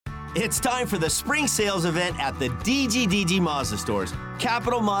It's time for the spring sales event at the DGDG Mazda stores.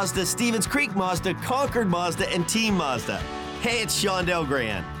 Capital Mazda, Stevens Creek Mazda, Concord Mazda, and Team Mazda. Hey, it's Shondell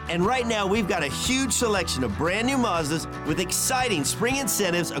Grand. And right now we've got a huge selection of brand new Mazdas with exciting spring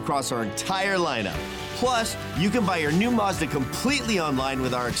incentives across our entire lineup. Plus, you can buy your new Mazda completely online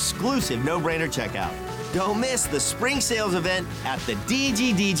with our exclusive no-brainer checkout. Don't miss the spring sales event at the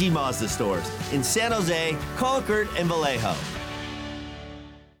DGDG Mazda stores in San Jose, Concord, and Vallejo.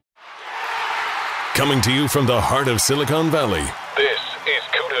 Coming to you from the heart of Silicon Valley, this is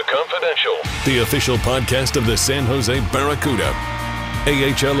CUDA Confidential, the official podcast of the San Jose Barracuda,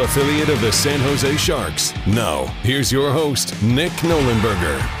 AHL affiliate of the San Jose Sharks. Now, here's your host, Nick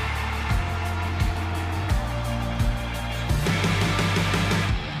Nolenberger.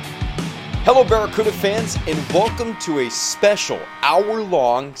 Hello, Barracuda fans, and welcome to a special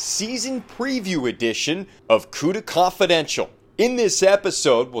hour-long season preview edition of CUDA Confidential. In this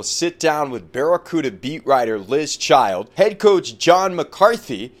episode, we'll sit down with Barracuda beat writer Liz Child, head coach John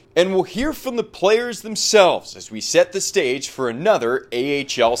McCarthy, and we'll hear from the players themselves as we set the stage for another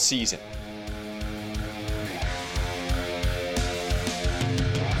AHL season.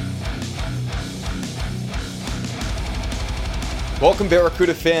 Welcome,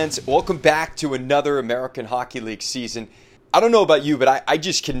 Barracuda fans. Welcome back to another American Hockey League season. I don't know about you, but I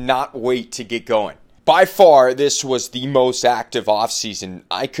just cannot wait to get going. By far, this was the most active offseason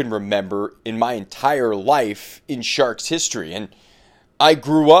I can remember in my entire life in Sharks history. And I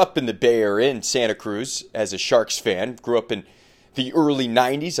grew up in the Bay Area in Santa Cruz as a Sharks fan. Grew up in the early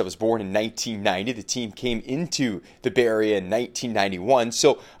 90s. I was born in 1990. The team came into the Bay Area in 1991.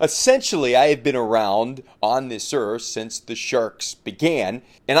 So essentially, I have been around on this earth since the Sharks began.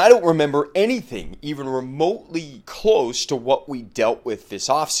 And I don't remember anything even remotely close to what we dealt with this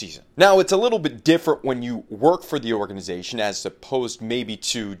offseason. Now, it's a little bit different when you work for the organization as opposed maybe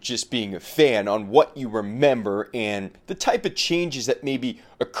to just being a fan on what you remember and the type of changes that maybe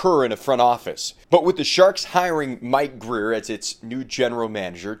occur in a front office. But with the Sharks hiring Mike Grier as its new general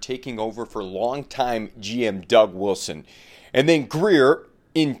manager, taking over for longtime GM Doug Wilson, and then Grier,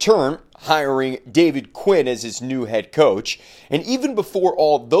 in turn, hiring David Quinn as his new head coach. And even before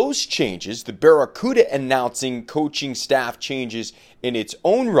all those changes, the Barracuda announcing coaching staff changes in its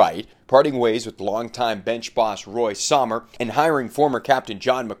own right, parting ways with longtime bench boss Roy Sommer and hiring former captain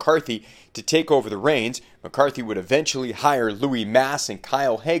John McCarthy to take over the reins. McCarthy would eventually hire Louis Mass and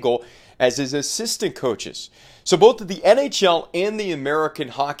Kyle Hagel as his assistant coaches. So both at the NHL and the American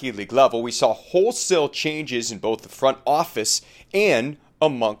Hockey League level, we saw wholesale changes in both the front office and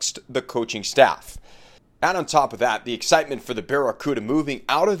amongst the coaching staff. And on top of that, the excitement for the Barracuda moving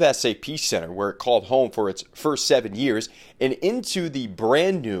out of SAP Center, where it called home for its first 7 years, and into the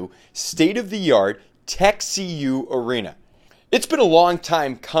brand new, state-of-the-art TechCU Arena. It's been a long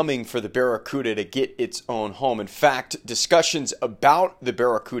time coming for the Barracuda to get its own home. In fact, discussions about the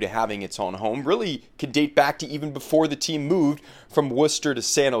Barracuda having its own home really could date back to even before the team moved from Worcester to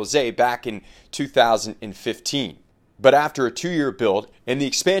San Jose back in 2015. But after a 2-year build and the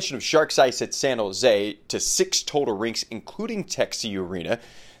expansion of Sharks Ice at San Jose to 6 total rinks, including TechCU Arena,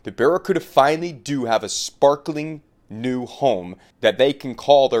 the Barracuda finally do have a sparkling new home that they can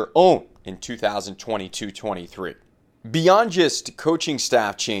call their own in 2022-23. Beyond just coaching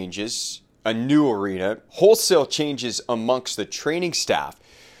staff changes, a new arena, wholesale changes amongst the training staff,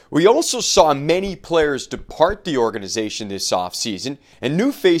 we also saw many players depart the organization this offseason and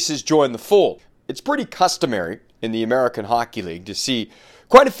new faces join the fold. It's pretty customary in the American Hockey League to see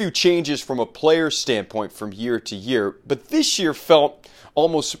quite a few changes from a player's standpoint from year to year, but this year felt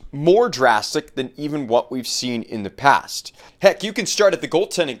almost more drastic than even what we've seen in the past. Heck, you can start at the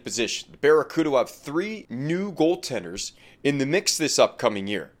goaltending position. The Barracuda will have 3 new goaltenders in the mix this upcoming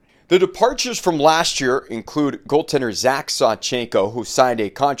year. The departures from last year include goaltender Zach Sawchenko, who signed a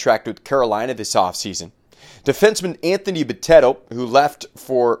contract with Carolina this offseason, defenseman Anthony Bitetto, who left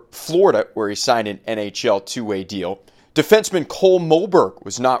for Florida, where he signed an NHL two-way deal. Defenseman Cole Moberg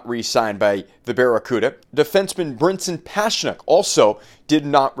was not re-signed by the Barracuda. Defenseman Brinson Pasichnuk also did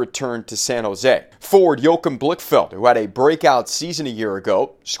not return to San Jose. Forward Joachim Blichfeld, who had a breakout season a year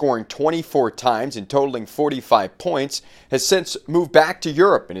ago, scoring 24 times and totaling 45 points, has since moved back to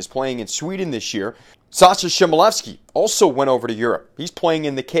Europe and is playing in Sweden this year. Sasha Chmelevski also went over to Europe. He's playing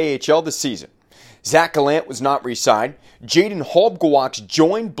in the KHL this season. Zach Gallant was not re-signed. Jaden Halbgewachs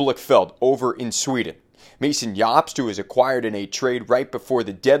joined Blichfeld over in Sweden. Mason Jobst, who was acquired in a trade right before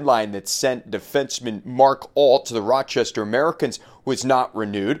the deadline that sent defenseman Mark Alt to the Rochester Americans, was not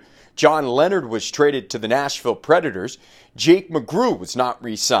renewed. John Leonard was traded to the Nashville Predators. Jake McGrew was not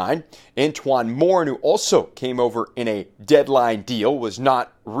re-signed. Antoine Morin, who also came over in a deadline deal, was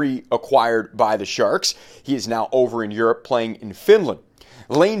not reacquired by the Sharks. He is now over in Europe playing in Finland.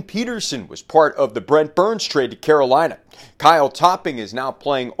 Lane Peterson was part of the Brent Burns trade to Carolina. Kyle Topping is now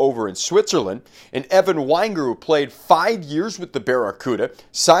playing over in Switzerland. And Evan Weinger, who played 5 years with the Barracuda,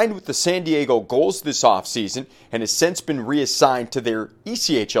 signed with the San Diego Gulls this offseason and has since been reassigned to their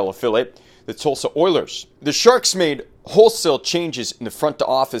ECHL affiliate, the Tulsa Oilers. The Sharks made wholesale changes in the front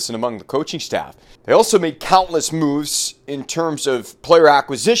office and among the coaching staff. They also made countless moves in terms of player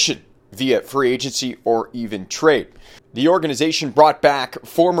acquisition via free agency or even trade. The organization brought back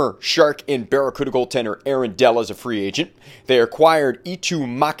former Shark and Barracuda goaltender Aaron Dell as a free agent. They acquired Eetu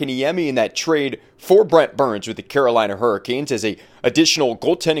Makiniemi in that trade for Brent Burns with the Carolina Hurricanes as an additional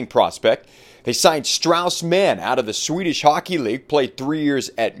goaltending prospect. They signed Strauss Mann out of the Swedish Hockey League, played 3 years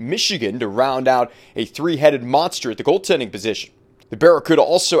at Michigan to round out a three-headed monster at the goaltending position. The Barracuda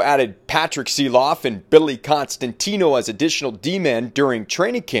also added Patrick Seeloff and Billy Constantino as additional D-men during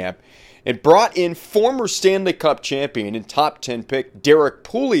training camp, and brought in former Stanley Cup champion and top 10 pick Derek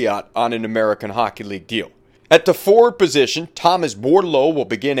Pouliot on an American Hockey League deal. At the forward position, Thomas Bordeleau will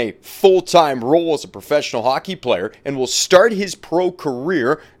begin a full-time role as a professional hockey player and will start his pro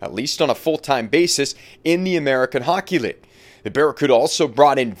career, at least on a full-time basis, in the American Hockey League. The Barracuda also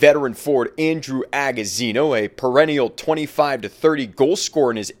brought in veteran forward Andrew Agazzino, a perennial 25-30 goal scorer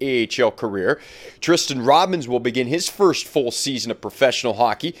in his AHL career. Tristan Robbins will begin his first full season of professional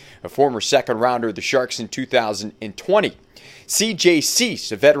hockey, a former second-rounder of the Sharks in 2020. CJ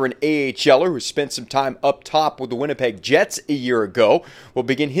Cease, a veteran AHLer who spent some time up top with the Winnipeg Jets a year ago, will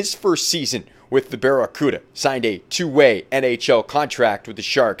begin his first season with the Barracuda, signed a two-way NHL contract with the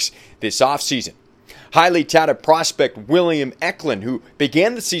Sharks this offseason. Highly touted prospect William Eklund, who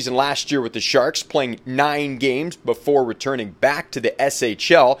began the season last year with the Sharks, playing 9 games before returning back to the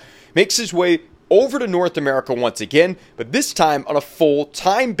SHL, makes his way over to North America once again, but this time on a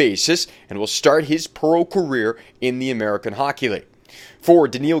full-time basis, and will start his pro career in the American Hockey League.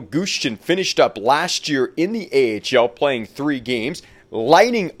 Forward Daniil Gushchin finished up last year in the AHL, playing 3 games,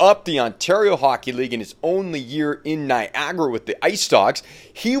 lighting up the Ontario Hockey League in his only year in Niagara with the Ice Dogs.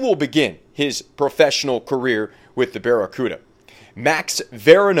 He will begin his professional career with the Barracuda. Max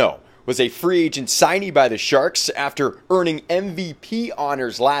Verano was a free agent signee by the Sharks after earning MVP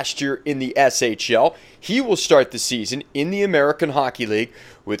honors last year in the SHL. He will start the season in the American Hockey League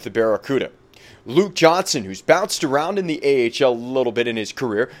with the Barracuda. Luke Johnson, who's bounced around in the AHL a little bit in his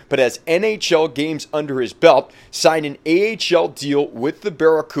career, but has NHL games under his belt, signed an AHL deal with the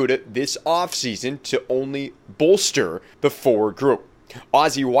Barracuda this offseason to only bolster the forward group.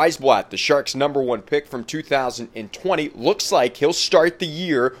 Ozzy Weisblatt, the Sharks' #1 pick from 2020, looks like he'll start the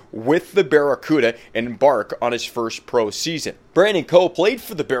year with the Barracuda and embark on his first pro season. Brandon Coe played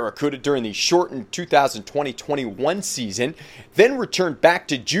for the Barracuda during the shortened 2020-21 season, then returned back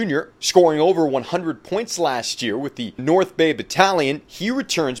to junior, scoring over 100 points last year with the North Bay Battalion. He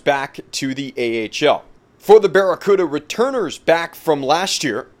returns back to the AHL. For the Barracuda, returners back from last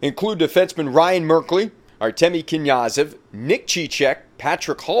year include defenseman Ryan Merkley, Artemi Knyazov, Nick Cicek,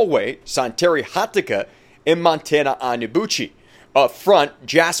 Patrick Hallway, Santeri Hatakka, and Montana Onibuchi. Up front,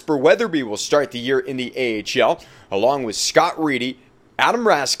 Jasper Weatherby will start the year in the AHL, along with Scott Reedy, Adam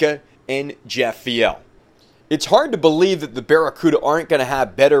Raska, and Jeff Viel. It's hard to believe that the Barracuda aren't going to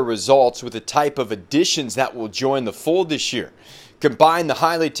have better results with the type of additions that will join the fold this year. Combine the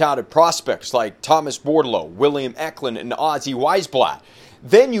highly touted prospects like Thomas Bordeleau, William Eklund, and Ozzy Weisblatt.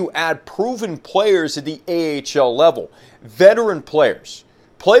 Then you add proven players at the AHL level, veteran players,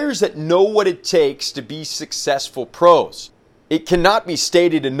 players that know what it takes to be successful pros. It cannot be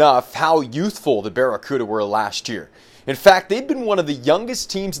stated enough how youthful the Barracuda were last year. In fact, they've been one of the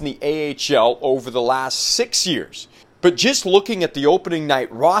youngest teams in the AHL over the last 6 years. But just looking at the opening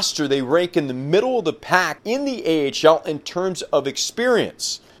night roster, they rank in the middle of the pack in the AHL in terms of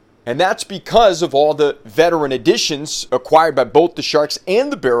experience. And that's because of all the veteran additions acquired by both the Sharks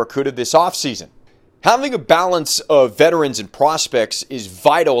and the Barracuda this offseason. Having a balance of veterans and prospects is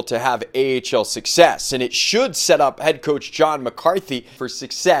vital to have AHL success, and it should set up head coach John McCarthy for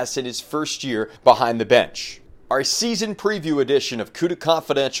success in his first year behind the bench. Our season preview edition of CUDA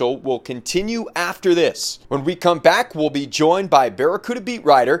Confidential will continue after this. When we come back, we'll be joined by Barracuda beat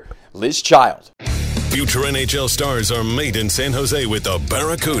writer Liz Child. Future NHL stars are made in San Jose with the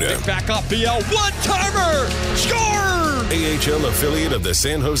Barracuda. Back up, BL, one-timer, scores! AHL affiliate of the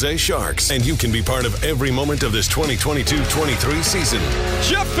San Jose Sharks, and you can be part of every moment of this 2022-23 season.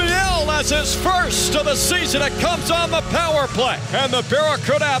 Jeff Viel has his first of the season. It comes on the power play, and the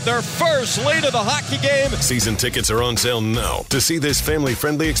Barracuda have their first lead of the hockey game. Season tickets are on sale now. To see this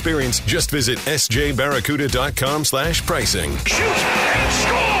family-friendly experience, just visit sjbarracuda.com/pricing. Shoots and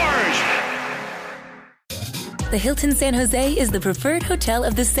scores! The Hilton San Jose is the preferred hotel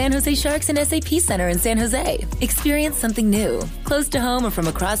of the San Jose Sharks and SAP Center in San Jose. Experience something new. Close to home or from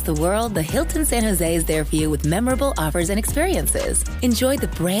across the world, the Hilton San Jose is there for you with memorable offers and experiences. Enjoy the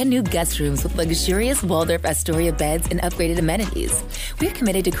brand new guest rooms with luxurious Waldorf Astoria beds and upgraded amenities. We're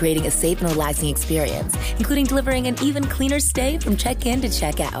committed to creating a safe and relaxing experience, including delivering an even cleaner stay from check-in to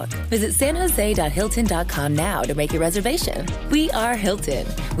check-out. Visit sanjose.hilton.com now to make your reservation. We are Hilton.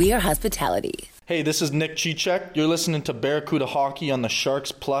 We are hospitality. Hey, this is Nick Cicek. You're listening to Barracuda Hockey on the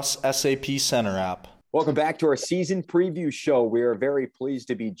Sharks Plus SAP Center app. Welcome back to our season preview show. We are very pleased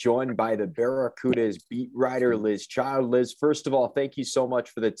to be joined by the Barracudas beat writer, Liz Child. Liz, first of all, thank you so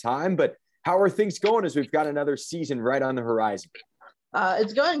much for the time, but how are things going as we've got another season right on the horizon?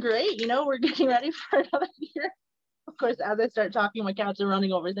 It's going great. You know, we're getting ready for another year. Of course, as I start talking, my cats are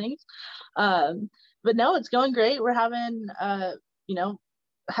running over things. But no, it's going great. We're having,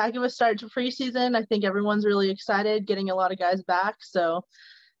 heck of a start to preseason. I think everyone's really excited, getting a lot of guys back. So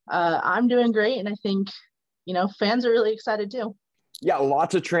I'm doing great. And I think, fans are really excited too. Yeah,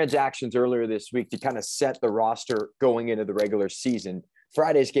 lots of transactions earlier this week to kind of set the roster going into the regular season.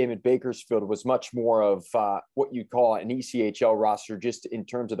 Friday's game at Bakersfield was much more of what you'd call an ECHL roster just in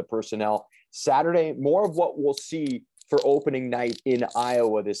terms of the personnel. Saturday, more of what we'll see for opening night in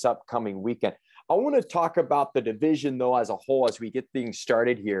Iowa this upcoming weekend. I want to talk about the division, though, as a whole, as we get things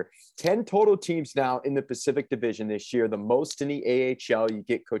started here. 10 total teams now in the Pacific Division this year, the most in the AHL. You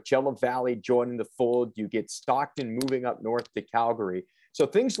get Coachella Valley joining the fold. You get Stockton moving up north to Calgary. So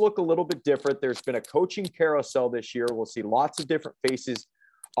things look a little bit different. There's been a coaching carousel this year. We'll see lots of different faces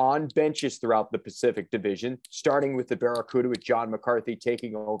on benches throughout the Pacific Division, starting with the Barracuda with John McCarthy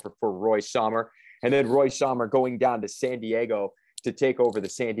taking over for Roy Sommer, and then Roy Sommer going down to San Diego to take over the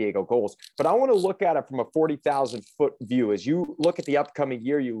San Diego Gulls. But I want to look at it from a 40,000-foot view. As you look at the upcoming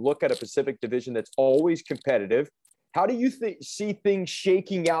year, you look at a Pacific Division that's always competitive. How do you see things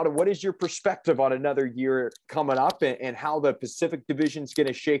shaking out, and what is your perspective on another year coming up and how the Pacific Division is going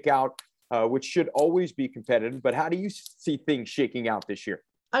to shake out, which should always be competitive, but how do you see things shaking out this year?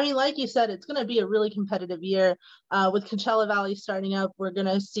 I mean, like you said, it's going to be a really competitive year. With Coachella Valley starting up, we're going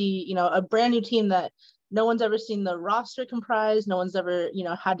to see, a brand new team that no one's ever seen the roster comprise. No one's ever,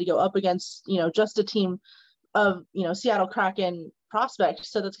 had to go up against, just a team of, Seattle Kraken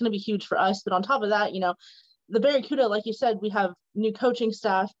prospects. So that's going to be huge for us. But on top of that, the Barracuda, like you said, we have new coaching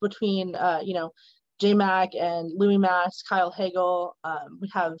staff between, J Mac and Louis Mass, Kyle Hagel. We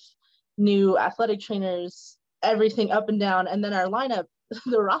have new athletic trainers, everything up and down. And then our lineup,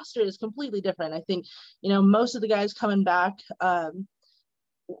 the roster is completely different. I think, most of the guys coming back, have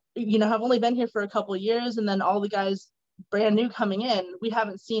only been here for a couple of years, and then all the guys brand new coming in, we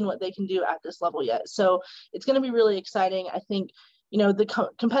haven't seen what they can do at this level yet. So it's going to be really exciting. I think, the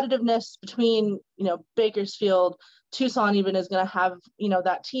competitiveness between, Bakersfield, Tucson even is going to have,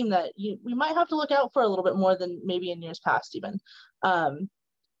 that team that we might have to look out for a little bit more than maybe in years past even.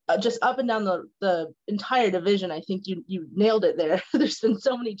 Just up and down the entire division, I think you nailed it there. There's been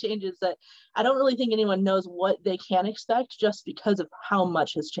so many changes that I don't really think anyone knows what they can expect just because of how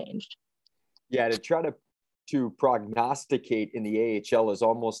much has changed. Yeah, to try to prognosticate in the AHL is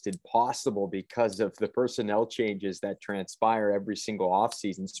almost impossible because of the personnel changes that transpire every single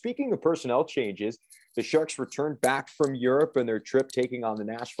offseason. Speaking of personnel changes, the Sharks returned back from Europe and their trip taking on the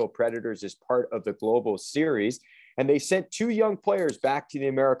Nashville Predators as part of the Global Series. And they sent two young players back to the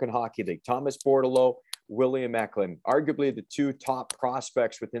American Hockey League, Thomas Bordeleau, William Eklund, arguably the two top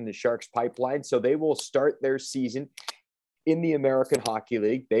prospects within the Sharks pipeline. So they will start their season in the American Hockey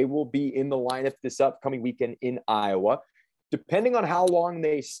League. They will be in the lineup this upcoming weekend in Iowa. Depending on how long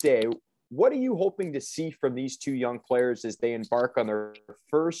they stay, what are you hoping to see from these two young players as they embark on their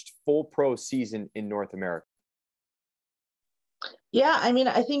first full pro season in North America? Yeah, I mean,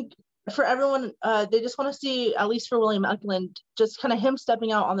 I think for everyone, they just want to see, at least for William Eklund, just kind of him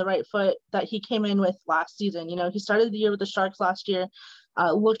stepping out on the right foot that he came in with last season. He started the year with the Sharks last year,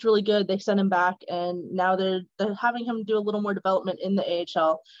 looked really good. They sent him back, and now they're having him do a little more development in the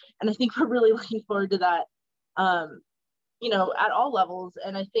AHL. And I think we're really looking forward to that, at all levels.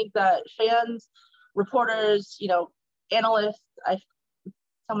 And I think that fans, reporters, analysts,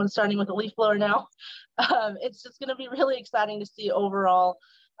 someone's starting with a leaf blower now. It's just going to be really exciting to see overall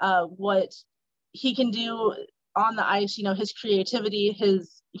what he can do on the ice, his creativity,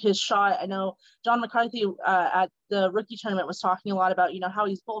 his shot. I know John McCarthy at the rookie tournament was talking a lot about, how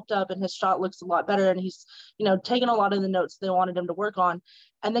he's bulked up and his shot looks a lot better. And he's, taken a lot of the notes they wanted him to work on.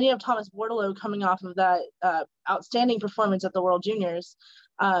 And then you have Thomas Bordeleau coming off of that outstanding performance at the World Juniors,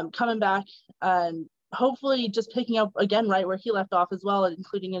 coming back and hopefully just picking up again right where he left off as well,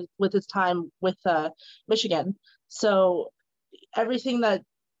 including with his time with Michigan. So everything that,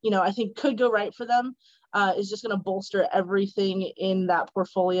 I think could go right for them is just going to bolster everything in that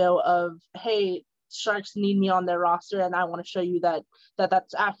portfolio of, hey, Sharks need me on their roster, and I want to show you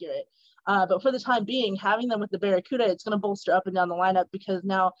that's accurate. But for the time being, having them with the Barracuda, it's going to bolster up and down the lineup, because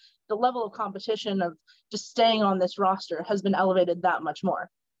now the level of competition of just staying on this roster has been elevated that much more.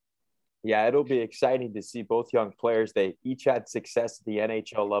 Yeah, it'll be exciting to see both young players. They each had success at the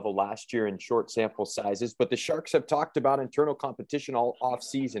NHL level last year in short sample sizes, but the Sharks have talked about internal competition all off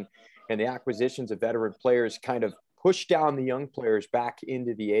season, and the acquisitions of veteran players kind of push down the young players back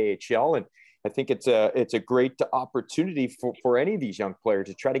into the AHL. And I think it's a great opportunity for any of these young players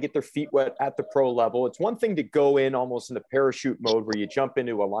to try to get their feet wet at the pro level. It's one thing to go in almost in the parachute mode where you jump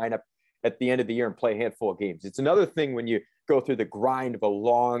into a lineup at the end of the year and play a handful of games. It's another thing when you go through the grind of a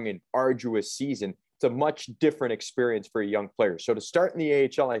long and arduous season. It's a much different experience for a young player. So to start in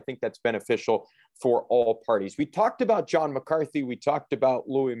the AHL, I think that's beneficial for all parties. We talked about John McCarthy. We talked about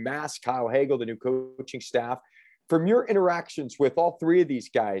Louis Masse, Kyle Hagel, the new coaching staff. From your interactions with all three of these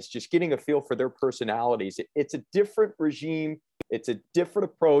guys, just getting a feel for their personalities, it's a different regime. It's a different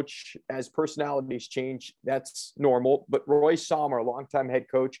approach as personalities change. That's normal. But Roy Somm, our longtime head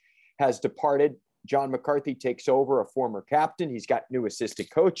coach, has departed. John McCarthy takes over, a former captain. He's got new assistant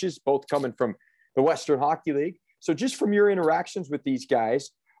coaches, both coming from the Western Hockey League. So just from your interactions with these guys,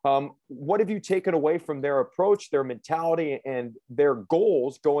 what have you taken away from their approach, their mentality, and their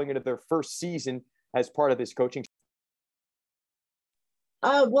goals going into their first season as part of this coaching?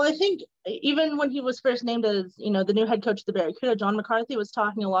 Well, I think even when he was first named as, the new head coach of the Barracuda, John McCarthy was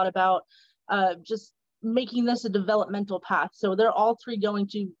talking a lot about just making this a developmental path. So they're all three going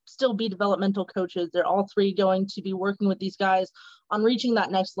to still be developmental coaches. They're all three going to be working with these guys on reaching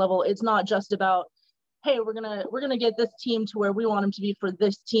that next level. It's not just about, hey, we're gonna get this team to where we want them to be for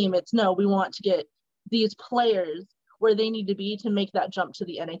this team. It's no, we want to get these players where they need to be to make that jump to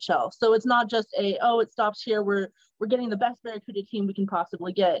the NHL. So it's not just it stops here. We're getting the best Barracuda team we can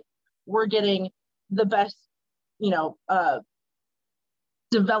possibly get. We're getting the best,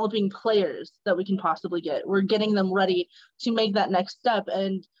 developing players that we can possibly get. We're getting them ready to make that next step,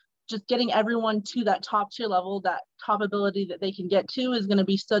 and just getting everyone to that top tier level, that top ability that they can get to, is going to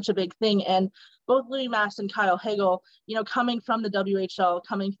be such a big thing. And both Louis Masse and Kyle Hagel, coming from the WHL,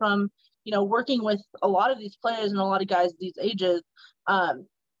 coming from, working with a lot of these players and a lot of guys these ages,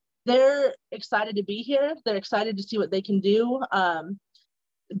 they're excited to be here. They're excited to see what they can do.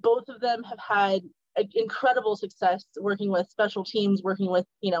 Both of them have had incredible success working with special teams, working with,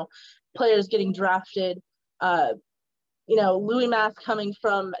 players getting drafted. Louis Masse coming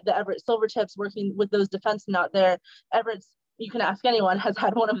from the Everett Silvertips, working with those defensemen out there. Everett's, you can ask anyone, has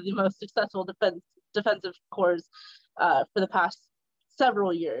had one of the most successful defensive corps for the past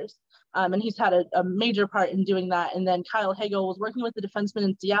several years. And he's had a major part in doing that. And then Kyle Hagel was working with the defensemen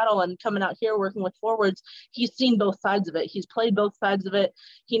in Seattle, and coming out here working with forwards. He's seen both sides of it. He's played both sides of it.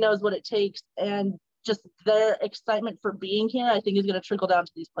 He knows what it takes. And just their excitement for being here, I think, is going to trickle down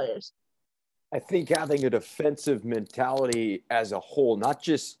to these players. I think having a defensive mentality as a whole, not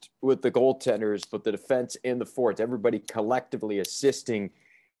just with the goaltenders, but the defense and the forwards, everybody collectively assisting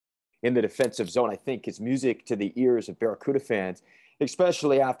in the defensive zone, I think is music to the ears of Barracuda fans,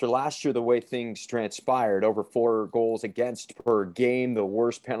 especially after last year, the way things transpired. Over 4 goals against per game, the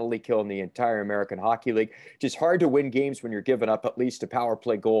worst penalty kill in the entire American Hockey League. Just hard to win games when you're giving up at least a power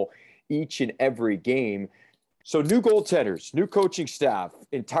play goal each and every game. So new goaltenders, new coaching staff,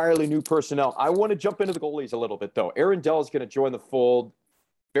 entirely new personnel. I want to jump into the goalies a little bit, though. Aaron Dell is going to join the fold.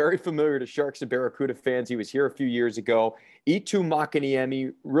 Very familiar to Sharks and Barracuda fans. He was here a few years ago. Eetu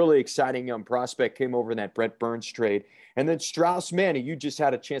Makiniemi, really exciting young prospect, came over in that Brent Burns trade. And then Strauss Manny, you just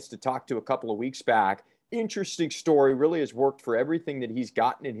had a chance to talk to a couple of weeks back. Interesting story, really has worked for everything that he's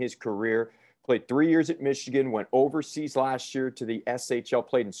gotten in his career. Played 3 years at Michigan, went overseas last year to the SHL,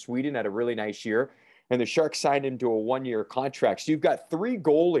 played in Sweden, had a really nice year. And the Sharks signed him to a 1-year contract. So you've got 3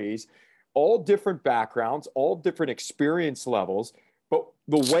 goalies, all different backgrounds, all different experience levels. But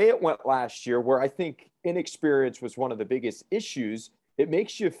the way it went last year, where I think inexperience was one of the biggest issues, it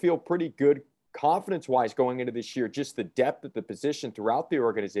makes you feel pretty good confidence-wise going into this year, just the depth of the position throughout the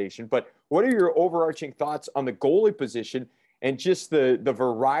organization. But what are your overarching thoughts on the goalie position and just the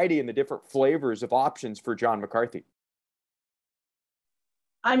variety and the different flavors of options for John McCarthy.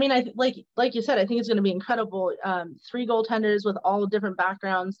 I mean, like you said, I think it's going to be incredible. 3 goaltenders with all different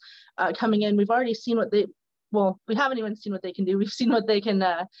backgrounds coming in. We've already seen we haven't even seen what they can do. We've seen what they can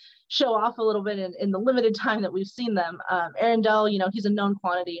show off a little bit in the limited time that we've seen them. Aaron Dell, he's a known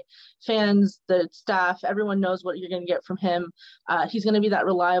quantity. Fans, the staff, everyone knows what you're going to get from him. He's going to be that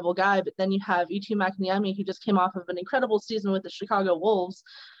reliable guy. But then you have Eetu Makiniemi, who just came off of an incredible season with the Chicago Wolves,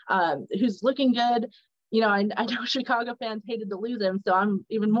 who's looking good. I know Chicago fans hated to lose him, so I'm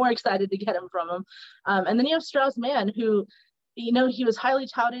even more excited to get him from him. And then you have Strauss Mann, who, he was highly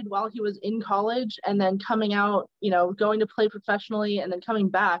touted while he was in college, and then coming out, going to play professionally and then coming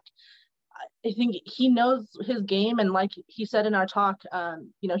back. I think he knows his game. And like he said in our talk,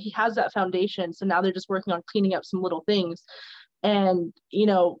 he has that foundation. So now they're just working on cleaning up some little things. And,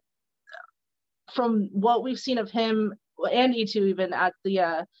 from what we've seen of him and E2 even at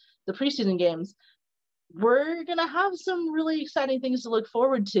the preseason games, we're going to have some really exciting things to look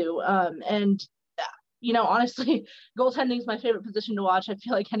forward to. Honestly, goaltending is my favorite position to watch. I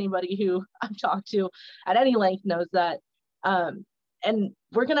feel like anybody who I've talked to at any length knows that. And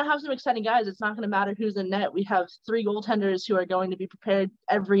we're going to have some exciting guys. It's not going to matter who's in net. We have 3 goaltenders who are going to be prepared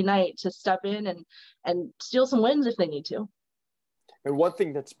every night to step in and steal some wins if they need to. And one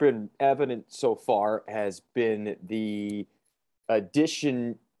thing that's been evident so far has been the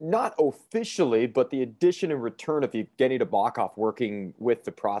addition, not officially, but the addition and return of Evgeny Nabokov working with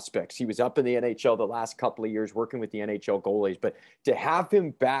the prospects. He was up in the NHL the last couple of years working with the NHL goalies, but to have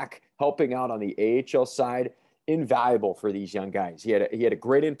him back helping out on the AHL side, invaluable for these young guys. He had a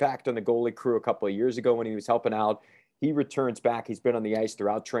great impact on the goalie crew a couple of years ago when he was helping out. He returns back. He's been on the ice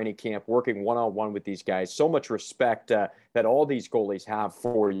throughout training camp, working one-on-one with these guys. So much respect that all these goalies have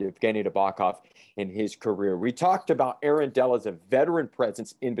for Evgeny Nabokov in his career. We talked about Aaron Dell as a veteran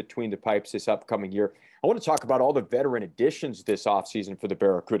presence in between the pipes this upcoming year. I want to talk about all the veteran additions this offseason for the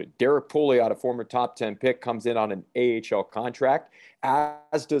Barracuda. Derek Pouliot, a former top 10 pick, comes in on an AHL contract,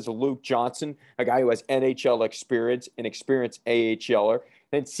 as does Luke Johnson, a guy who has NHL experience, an experienced AHLer.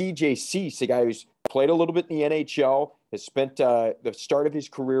 Then CJ Cease, a guy who's played a little bit in the NHL, has spent the start of his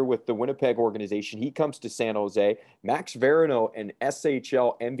career with the Winnipeg organization. He comes to San Jose. Max Verino, an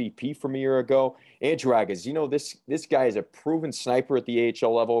SHL MVP from a year ago. Andrew Agas, this guy is a proven sniper at the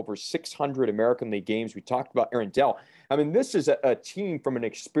AHL level, over 600 American League games. We talked about Aaron Dell. I mean, this is a team from an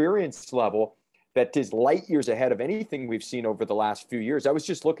experience level that is light years ahead of anything we've seen over the last few years. I was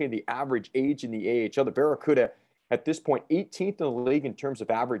just looking at the average age in the AHL. The Barracuda, at this point, 18th in the league in terms of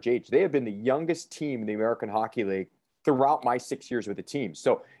average age. They have been the youngest team in the American Hockey League throughout my 6 years with the team.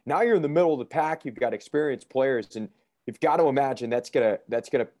 So now you're in the middle of the pack. You've got experienced players, and you've got to imagine that's gonna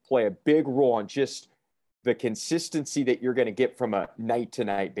play a big role on just the consistency that you're going to get from a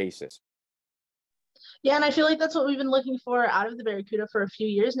night-to-night basis. Yeah, and I feel like that's what we've been looking for out of the Barracuda for a few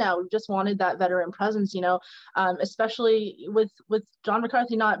years now. We've just wanted that veteran presence, especially with John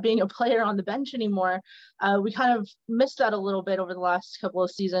McCarthy not being a player on the bench anymore. We kind of missed that a little bit over the last couple of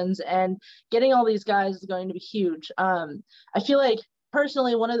seasons, and getting all these guys is going to be huge. I feel like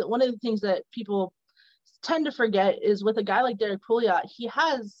personally, one of the things that people tend to forget is with a guy like Derek Pouliot, he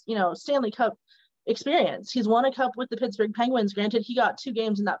has, Stanley Cup experience. He's won a cup with the Pittsburgh Penguins. Granted, he got 2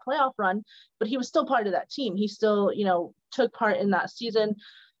 games in that playoff run, but he was still part of that team. He still, took part in that season,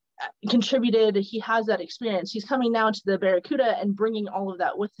 contributed. He has that experience. He's coming now to the Barracuda and bringing all of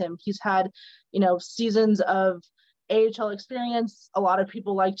that with him. He's had, seasons of AHL experience. A lot of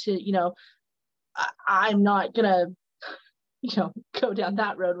people like to, I'm not gonna, go down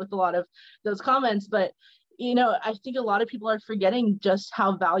that road with a lot of those comments, but I think a lot of people are forgetting just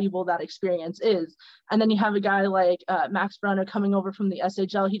how valuable that experience is. And then you have a guy like Max Verino coming over from the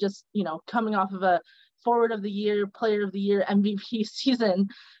SHL. He just, coming off of a forward of the year, player of the year, MVP season.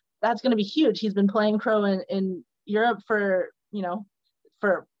 That's going to be huge. He's been playing pro in Europe for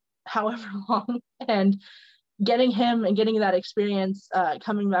however long, and getting him and getting that experience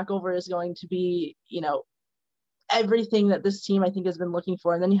coming back over is going to be, everything that this team, I think, has been looking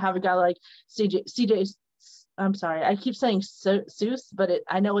for. And then you have a guy like CJ, I'm sorry, I keep saying Seuss, but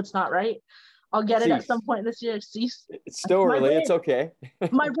I know it's not right. I'll get it at some point this year. Cease. It's still early. It's okay.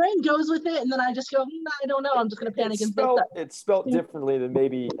 My brain goes with it, and then I just go, I don't know. I'm just going to panic and say that. It's spelled differently than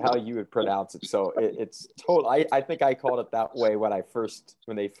maybe how you would pronounce it. So it's total. I think I called it that way when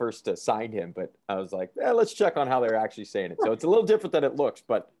they first signed him, but I was like, let's check on how they're actually saying it. So it's a little different than it looks,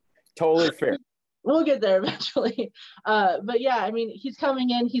 but totally fair. We'll get there eventually. But yeah, I mean, he's coming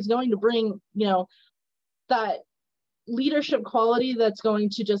in. He's going to bring, that leadership quality that's going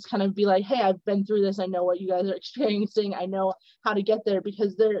to just kind of be like, hey, I've been through this. I know what you guys are experiencing. I know how to get there,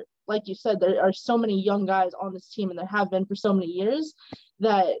 because there, like you said, there are so many young guys on this team, and there have been for so many years,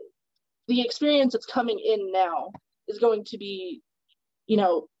 that the experience that's coming in now is going to be,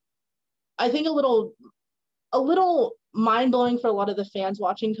 I think a little mind-blowing for a lot of the fans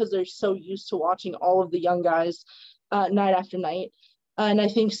watching, because they're so used to watching all of the young guys night after night. And I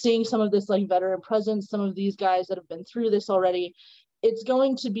think seeing some of this like veteran presence, some of these guys that have been through this already, it's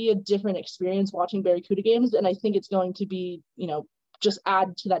going to be a different experience watching Barracuda games. And I think it's going to be, just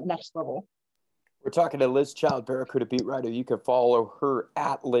add to that next level. We're talking to Liz Child, Barracuda beat writer. You can follow her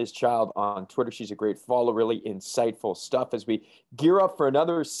at Liz Child on Twitter. She's a great follow, really insightful stuff. As we gear up for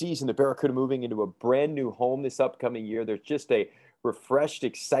another season, the Barracuda moving into a brand new home this upcoming year. There's just a refreshed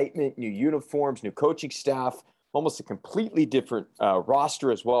excitement, new uniforms, new coaching staff, almost a completely different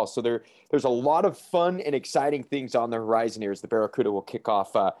roster as well. So there's a lot of fun and exciting things on the horizon here as the Barracuda will kick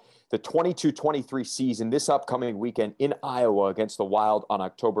off the 22-23 season this upcoming weekend in Iowa against the Wild on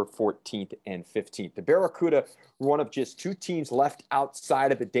October 14th and 15th. The Barracuda were one of just two teams left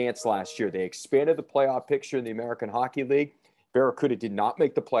outside of the dance last year. They expanded the playoff picture in the American Hockey League. Barracuda did not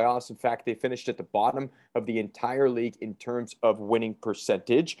make the playoffs. In fact, they finished at the bottom of the entire league in terms of winning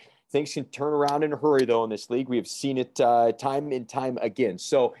percentage. Things can turn around in a hurry, though, in this league. We have seen it time and time again.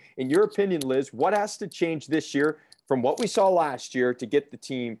 So, in your opinion, Liz, what has to change this year from what we saw last year to get the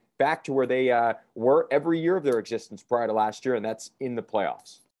team back to where they were every year of their existence prior to last year, and that's in the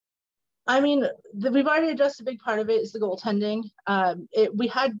playoffs? I mean, we've already addressed a big part of it is the goaltending. We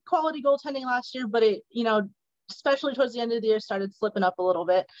had quality goaltending last year, but it, especially towards the end of the year, started slipping up a little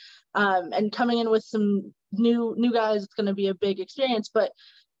bit. And coming in with some new guys, it's going to be a big experience. But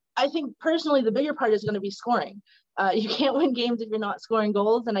I think personally, the bigger part is going to be scoring. You can't win games if you're not scoring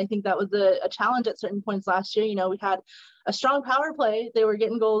goals. And I think that was a challenge at certain points last year. We had a strong power play. They were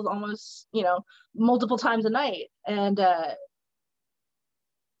getting goals almost, multiple times a night. And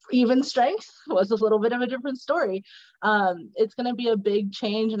even strength was a little bit of a different story. It's going to be a big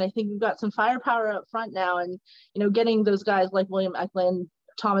change. And I think we've got some firepower up front now. And, getting those guys like William Eklund,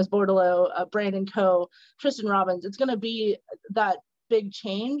 Thomas Bordeleau, Brandon Coe, Tristan Robbins, it's going to be that big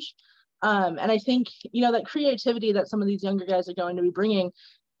change. And I think, that creativity that some of these younger guys are going to be bringing,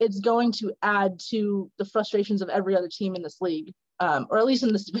 it's going to add to the frustrations of every other team in this league, or at least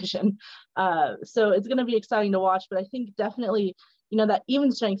in this division. So it's going to be exciting to watch, but I think definitely, that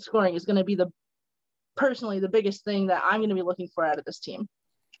even strength scoring is going to be personally the biggest thing that I'm going to be looking for out of this team.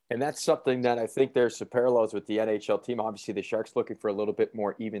 And that's something that I think there's some parallels with the NHL team. Obviously, the Sharks looking for a little bit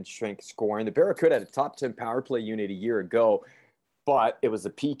more even strength scoring. The Barracuda had a top 10 power play unit a year ago, but it was the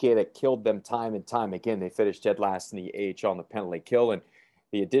PK that killed them time and time again. They finished dead last in the AHL on the penalty kill. And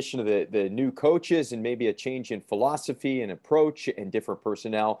the addition of the new coaches and maybe a change in philosophy and approach and different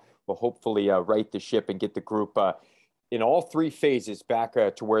personnel will hopefully right the ship and get the group in all three phases back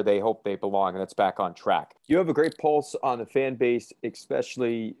to where they hope they belong, and that's back on track. You have a great pulse on the fan base,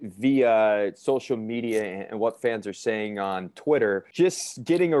 especially via social media and what fans are saying on Twitter. Just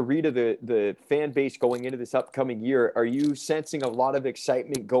getting a read of the fan base going into this upcoming year, are you sensing a lot of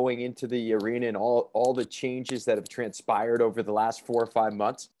excitement going into the arena and all the changes that have transpired over the last 4 or 5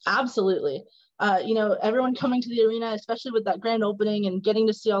 months? Absolutely. Everyone coming to the arena, especially with that grand opening and getting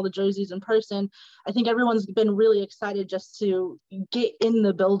to see all the jerseys in person, I think everyone's been really excited just to get in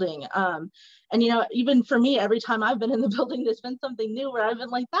the building. And, even for me, every time I've been in the building, there's been something new where I've been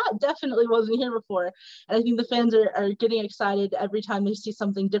like, that definitely wasn't here before. And I think the fans are getting excited every time they see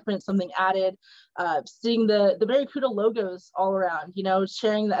something different, something added, seeing the Barracuda logos all around,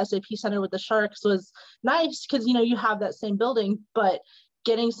 sharing the SAP Center with the Sharks was nice because, you have that same building, but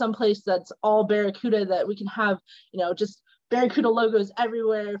getting someplace that's all Barracuda that we can have, just Barracuda logos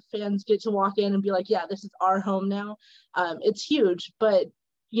everywhere. Fans get to walk in and be like, yeah, this is our home now. It's huge, but,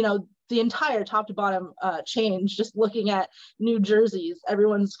 the entire top to bottom change, just looking at new jerseys,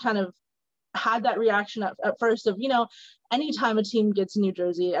 everyone's kind of had that reaction at first of, anytime a team gets a new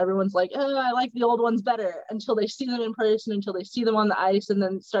jersey, everyone's like, oh, I like the old ones better, until they see them in person, until they see them on the ice, and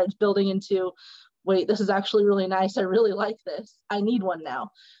then starts building into, wait, this is actually really nice. I really like this. I need one now.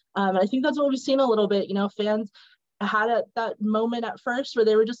 I think that's what we've seen a little bit. Fans had that moment at first where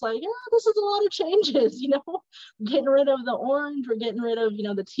they were just like, yeah, this is a lot of changes, getting rid of the orange, we're getting rid of,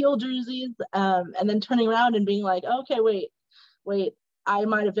 the teal jerseys, and then turning around and being like, okay, wait, I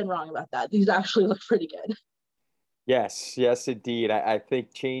might have been wrong about that. These actually look pretty good. Yes, indeed. I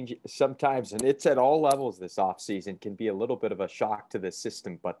think change sometimes, and it's at all levels this offseason, can be a little bit of a shock to the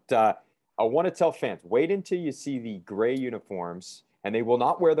system. But I want to tell fans, wait until you see the gray uniforms and they will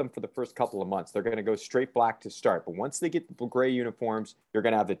not wear them for the first couple of months. They're going to go straight black to start. But once they get the gray uniforms, you're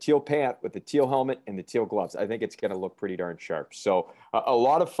going to have the teal pant with the teal helmet and the teal gloves. I think it's going to look pretty darn sharp. So a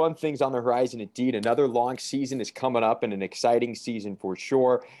lot of fun things on the horizon indeed. Another long season is coming up, and an exciting season for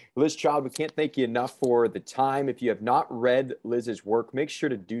sure. Liz Child, we can't thank you enough for the time. If you have not read Liz's work, make sure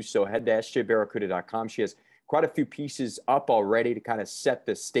to do so. Head to sjbarracuda.com. She has quite a few pieces up already to kind of set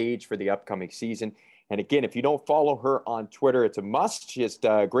the stage for the upcoming season. And again, if you don't follow her on Twitter, it's a must. She has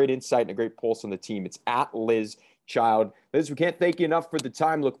great insight and a great pulse on the team. It's at Liz Child. Liz, we can't thank you enough for the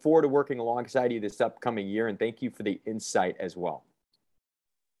time. Look forward to working alongside you this upcoming year. And thank you for the insight as well.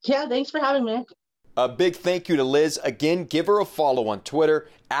 Yeah, thanks for having me. A big thank you to Liz. Again, give her a follow on Twitter,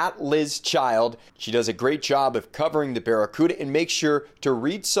 at Liz Child. She does a great job of covering the Barracuda, and make sure to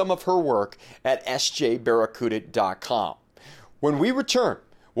read some of her work at sjbarracuda.com. When we return,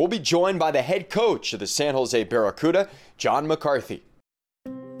 we'll be joined by the head coach of the San Jose Barracuda, John McCarthy.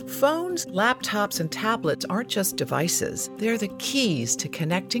 Phones, laptops, and tablets aren't just devices. They're the keys to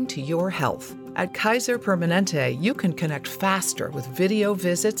connecting to your health. At Kaiser Permanente, you can connect faster with video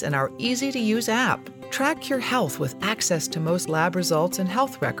visits and our easy-to-use app. Track your health with access to most lab results and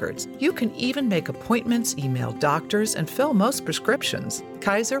health records. You can even make appointments, email doctors, and fill most prescriptions.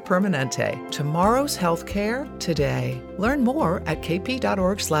 Kaiser Permanente. Tomorrow's healthcare today. Learn more at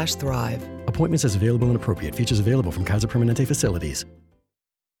kp.org/thrive. Appointments as available and appropriate. Features available from Kaiser Permanente facilities.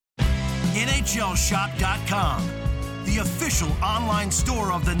 NHLShop.com, the official online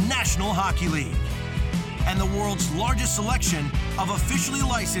store of the National Hockey League, and the world's largest selection of officially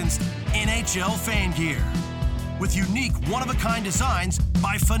licensed NHL fan gear, with unique one-of-a-kind designs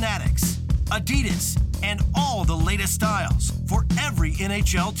by Fanatics, Adidas, and all the latest styles for every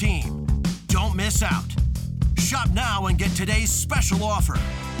NHL team. Don't miss out. Shop now and get today's special offer.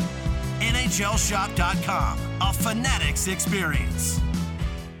 NHLShop.com, a Fanatics experience.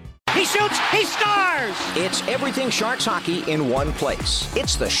 He shoots, he scores! It's everything Sharks hockey in one place.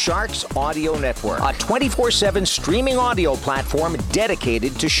 It's the Sharks Audio Network, a 24/7 streaming audio platform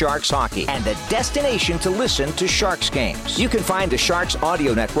dedicated to Sharks hockey and the destination to listen to Sharks games. You can find the Sharks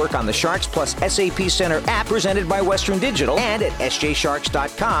Audio Network on the Sharks Plus SAP Center app presented by Western Digital and at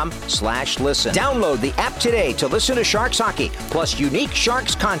sjsharks.com/listen. Download the app today to listen to Sharks hockey, plus unique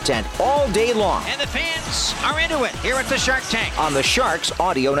Sharks content all day long. And the fans are into it here at the Shark Tank on the Sharks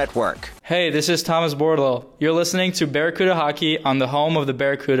Audio Network. Hey, this is Thomas Bordlow. You're listening to Barracuda Hockey on the home of the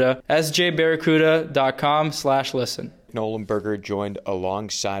Barracuda, sjbarracuda.com/listen. Nolenberger joined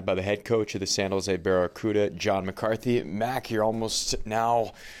alongside by the head coach of the San Jose Barracuda, John McCarthy. Mac, you're almost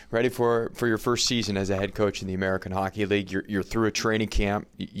now ready for your first season as a head coach in the American Hockey League. You're through a training camp.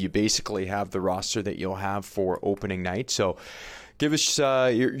 You basically have the roster that you'll have for opening night. So give us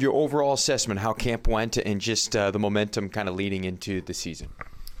your overall assessment, how camp went, and just the momentum kind of leading into the season.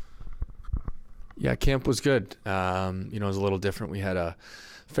 Yeah, camp was good. It was a little different. We had a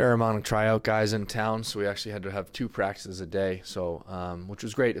fair amount of tryout guys in town, so we actually had to have 2 practices a day, so which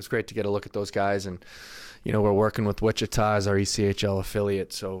was great. It was great to get a look at those guys, and we're working with Wichita as our ECHL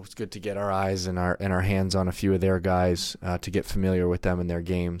affiliate, so it's good to get our eyes and our hands on a few of their guys to get familiar with them and their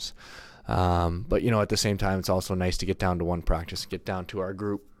games. But at the same time, it's also nice to get down to one practice, get down to our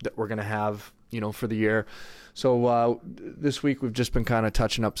group that we're going to have for the year. So this week we've just been kind of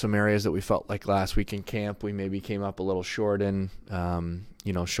touching up some areas that we felt like last week in camp we maybe came up a little short in,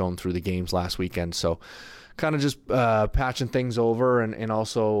 shown through the games last weekend. So kind of just patching things over and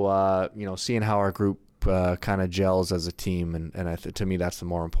also, seeing how our group kind of gels as a team. And to me, that's the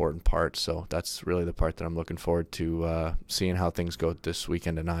more important part. So that's really the part that I'm looking forward to seeing how things go this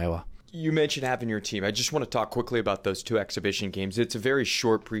weekend in Iowa. You mentioned having your team. I just want to talk quickly about those 2 exhibition games. It's a very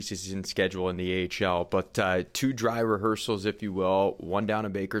short preseason schedule in the AHL, but 2 dry rehearsals, if you will, one down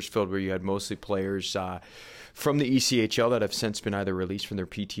in Bakersfield where you had mostly players from the ECHL that have since been either released from their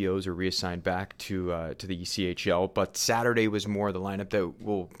PTOs or reassigned back to the ECHL. But Saturday was more the lineup that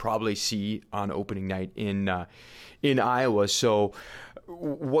we'll probably see on opening night in Iowa. So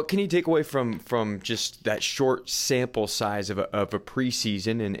what can you take away from just that short sample size of a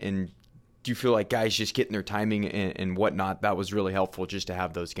preseason, and do you feel like guys just getting their timing and whatnot, that was really helpful just to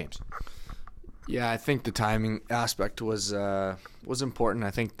have those games? Yeah, I think the timing aspect was important. I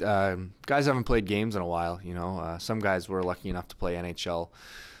think guys haven't played games in a while. Some guys were lucky enough to play NHL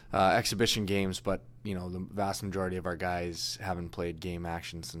exhibition games, but the vast majority of our guys haven't played game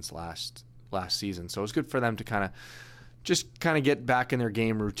action since last season. So it was good for them to kind of get back in their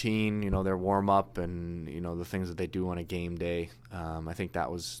game routine, their warm up and the things that they do on a game day. I think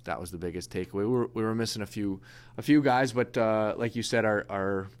that was the biggest takeaway. We were missing a few guys, but like you said,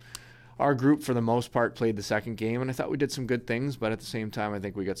 our our group, for the most part, played the second game, and I thought we did some good things, but at the same time, I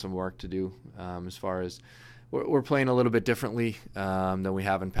think we got some work to do as far as we're playing a little bit differently than we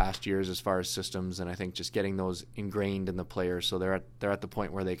have in past years as far as systems, and I think just getting those ingrained in the players so they're at the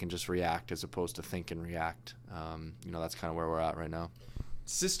point where they can just react as opposed to think and react. That's kind of where we're at right now.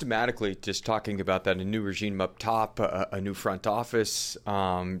 Systematically, just talking about that, a new regime up top, a new front office,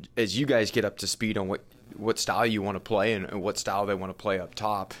 as you guys get up to speed on what style you want to play and what style they want to play up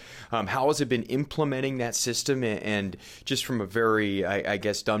top, how has it been implementing that system? And just from a very, I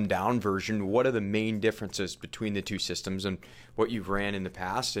guess, dumbed down version, what are the main differences between the two systems and what you've ran in the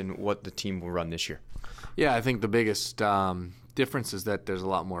past and what the team will run this year? Yeah, I think the biggest difference is that there's a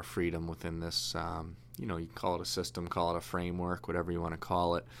lot more freedom within this. You can call it a system, call it a framework, whatever you want to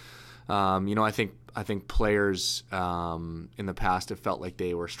call it. I think players in the past have felt like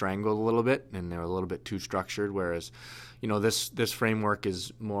they were strangled a little bit and they were a little bit too structured, whereas, this framework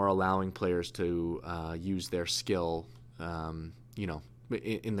is more allowing players to use their skill,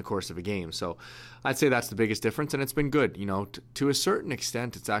 in the course of a game. So I'd say that's the biggest difference, and it's been good. To a certain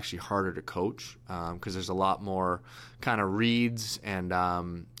extent, it's actually harder to coach because there's a lot more kind of reads and,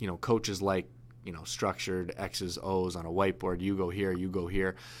 coaches like, structured X's, O's on a whiteboard. You go here, you go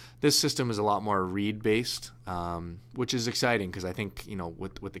here. This system is a lot more read-based, which is exciting because I think,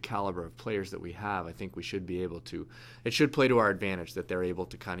 with the caliber of players that we have, I think we should be able to, it should play to our advantage that they're able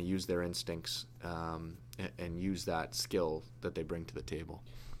to kind of use their instincts and use that skill that they bring to the table.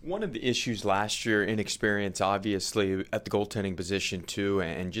 One of the issues last year, inexperience, obviously, at the goaltending position too,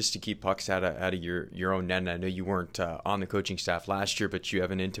 and just to keep pucks out of your own net. And I know you weren't on the coaching staff last year, but you have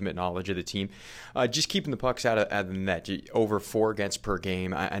an intimate knowledge of the team. Just keeping the pucks out of the net, over 4 against per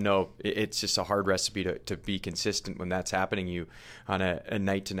game. I know it's just a hard recipe to be consistent when that's happening to you on a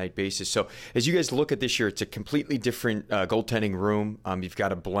night-to-night basis. So as you guys look at this year, it's a completely different goaltending room. You've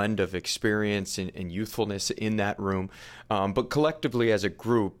got a blend of experience and youthfulness in that room, but collectively as a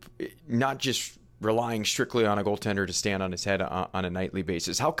group, not just relying strictly on a goaltender to stand on his head on a nightly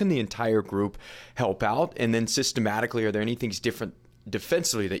basis. How can the entire group help out? And then systematically, are there any things different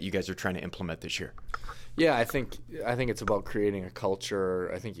defensively that you guys are trying to implement this year? Yeah, I think it's about creating a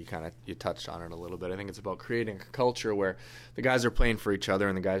culture. I think you touched on it a little bit. I think it's about creating a culture where the guys are playing for each other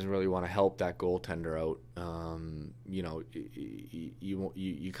and the guys really want to help that goaltender out. You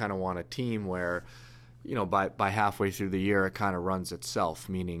kind of want a team where, by halfway through the year, it kind of runs itself,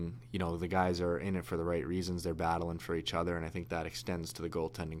 meaning, the guys are in it for the right reasons. They're battling for each other, and I think that extends to the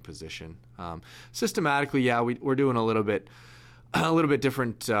goaltending position. Systematically, yeah, we're doing a little bit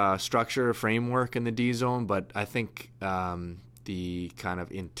different structure, framework in the D zone, but I think the kind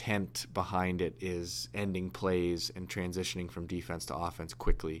of intent behind it is ending plays and transitioning from defense to offense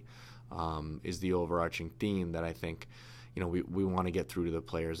quickly is the overarching theme that I think we want to get through to the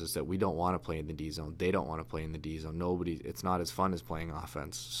players, is that we don't want to play in the D zone. They don't want to play in the D zone. It's not as fun as playing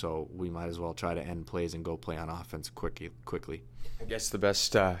offense. So we might as well try to end plays and go play on offense quickly. I guess the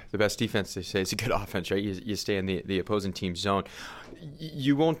best defense, they say, is a good offense, right? You stay in the opposing team's zone.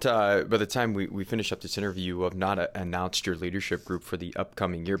 You won't, by the time we finish up this interview, you have not announced your leadership group for the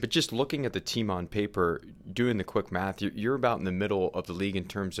upcoming year. But just looking at the team on paper, doing the quick math, you're about in the middle of the league in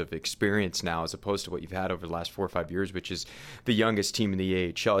terms of experience now, as opposed to what you've had over the last 4 or 5 years, which is the youngest team in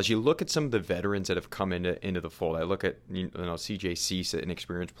the AHL. As you look at some of the veterans that have come into the fold, I look at CJ Cease, an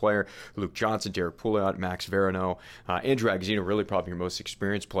experienced player, Luke Johnson, Derek Pouliot, Max Verano, Andrew Agozzino, really probably your most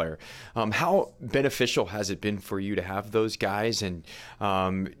experienced player. How beneficial has it been for you to have those guys? And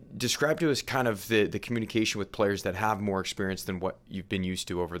describe to us kind of the communication with players that have more experience than what you've been used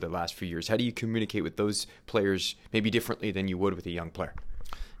to over the last few years. How do you communicate with those players maybe differently than you would with a young player?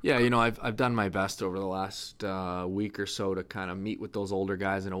 Yeah, I've done my best over the last week or so to kind of meet with those older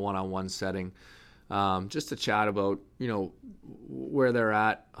guys in a one-on-one setting, just to chat about, where they're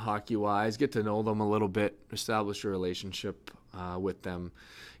at hockey-wise, get to know them a little bit, establish a relationship with them,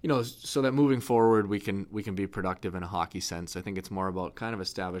 so that moving forward we can be productive in a hockey sense. I think it's more about kind of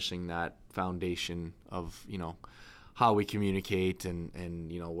establishing that foundation of, how we communicate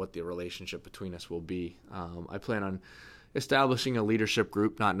and what the relationship between us will be. I plan on establishing a leadership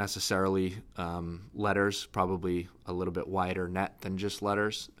group, not necessarily letters, probably a little bit wider net than just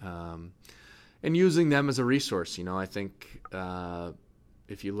letters, and using them as a resource. I think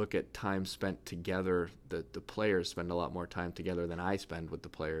if you look at time spent together, the players spend a lot more time together than I spend with the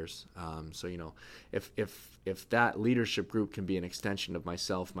players. So if that leadership group can be an extension of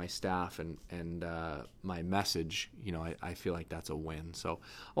myself, my staff, and my message, I feel like that's a win. So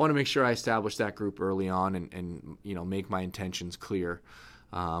I want to make sure I establish that group early on and make my intentions clear.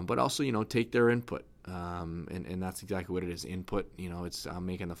 But also, take their input. And that's exactly what it is, input. It's I'm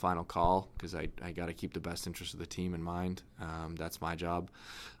making the final call because I got to keep the best interest of the team in mind. That's my job.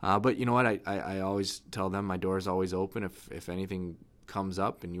 But you know what? I always tell them my door is always open. If anything comes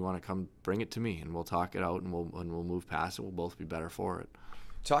up and you want to come, bring it to me, and we'll talk it out, and we'll move past it. We'll both be better for it.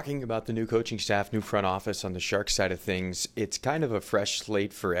 Talking about the new coaching staff, new front office on the Sharks side of things, it's kind of a fresh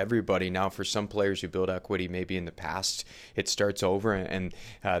slate for everybody. Now, for some players who build equity maybe in the past, it starts over, and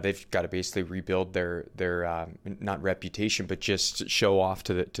they've got to basically rebuild their not reputation, but just show off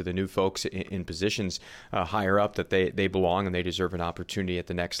to the new folks in positions higher up that they belong and they deserve an opportunity at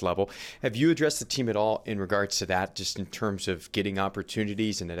the next level. Have you addressed the team at all in regards to that, just in terms of getting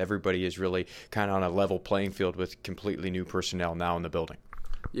opportunities and that everybody is really kind of on a level playing field with completely new personnel now in the building?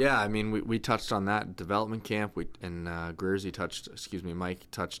 Yeah, I mean, we touched on that development camp. Mike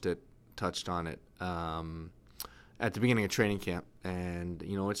touched on it at the beginning of training camp, and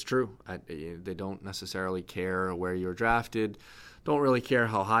it's true. They don't necessarily care where you were drafted, don't really care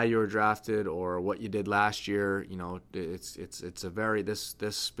how high you were drafted or what you did last year. This is a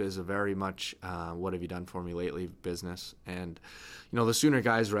very much what have you done for me lately business, and the sooner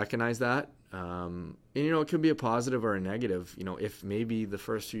guys recognize that. And it could be a positive or a negative. If maybe the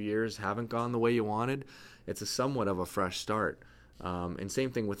first few years haven't gone the way you wanted, it's a somewhat of a fresh start. And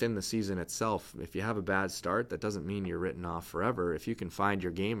same thing within the season itself. If you have a bad start, that doesn't mean you're written off forever. If you can find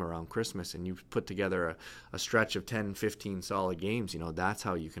your game around Christmas and you put together a stretch of 10, 15 solid games, that's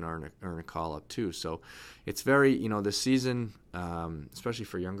how you can earn a call up too. So it's very, this season, especially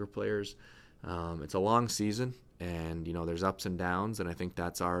for younger players, it's a long season. And, there's ups and downs, and I think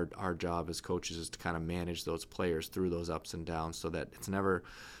that's our job as coaches is to kind of manage those players through those ups and downs so that it's never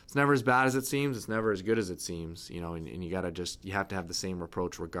as bad as it seems, it's never as good as it seems, and you have to have the same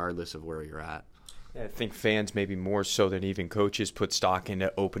approach regardless of where you're at. I think fans maybe more so than even coaches put stock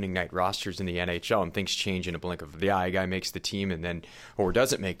into opening night rosters in the NHL, and things change in a blink of the eye. A guy makes the team or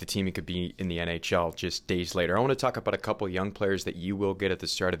doesn't make the team, he could be in the NHL just days later. I want to talk about a couple of young players that you will get at the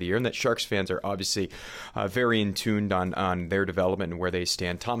start of the year, and that Sharks fans are obviously very in tuned on their development and where they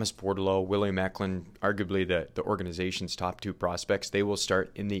stand. Thomas Bordeleau, William Eklund, arguably the organization's top two prospects. They will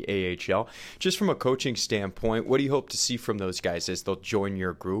start in the AHL. Just from a coaching standpoint, what do you hope to see from those guys as they'll join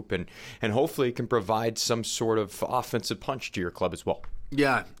your group and hopefully can provide some sort of offensive punch to your club as well?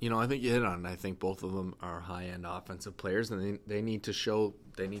 Yeah, I think you hit on it. I think both of them are high-end offensive players, and they need to show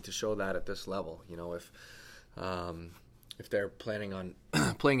that at this level. If they're planning on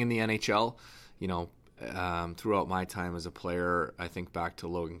playing in the NHL, throughout my time as a player, I think back to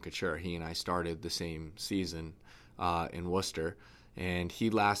Logan Couture. He and I started the same season in Worcester, and he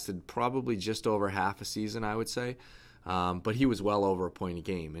lasted probably just over half a season, I would say. But he was well over a point a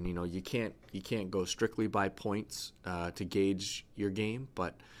game, and you can't go strictly by points to gauge your game,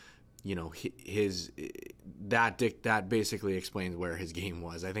 but that basically explains where his game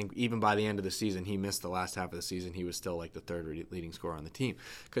was. I think even by the end of the season, he missed the last half of the season. He was still like the third leading scorer on the team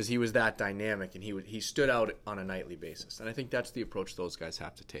because he was that dynamic and he stood out on a nightly basis. And I think that's the approach those guys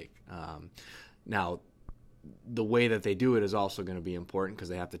have to take. Now, the way that they do it is also going to be important because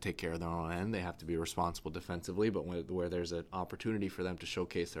they have to take care of their own end. They have to be responsible defensively, but where there's an opportunity for them to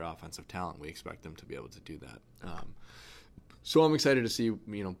showcase their offensive talent, we expect them to be able to do that. So I'm excited to see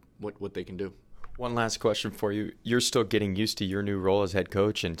what they can do. One last question for you. You're still getting used to your new role as head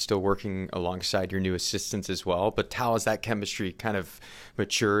coach and still working alongside your new assistants as well, but how has that chemistry kind of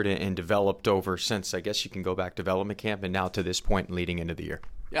matured and developed over since, I guess you can go back development camp and now to this point leading into the year?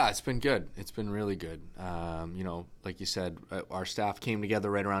 Yeah, it's been good. It's been really good. Like you said, our staff came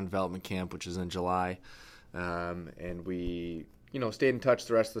together right around development camp, which is in July, and we, stayed in touch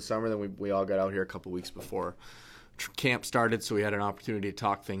the rest of the summer. Then we all got out here a couple weeks before camp started, so we had an opportunity to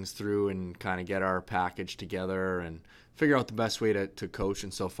talk things through and kind of get our package together and figure out the best way to coach.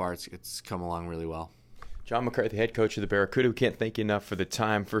 And so far, it's come along really well. John McCarthy, head coach of the Barracuda. We can't thank you enough for the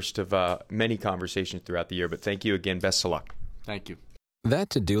time. First of many conversations throughout the year, but thank you again. Best of luck. Thank you. That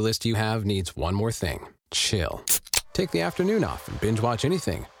to-do list you have needs one more thing. Chill. Take the afternoon off and binge watch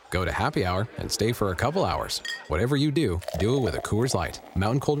anything. Go to happy hour and stay for a couple hours. Whatever you do it with a Coors Light.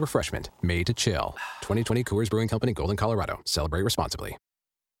 Mountain cold refreshment made to chill. 2020 Coors Brewing Company, Golden, Colorado. Celebrate responsibly.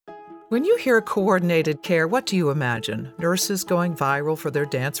 When you hear coordinated care, what do you imagine? Nurses going viral for their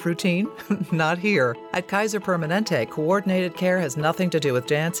dance routine? Not here. At Kaiser Permanente, coordinated care has nothing to do with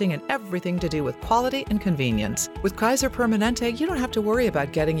dancing and everything to do with quality and convenience. With Kaiser Permanente, you don't have to worry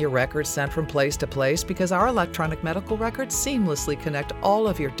about getting your records sent from place to place because our electronic medical records seamlessly connect all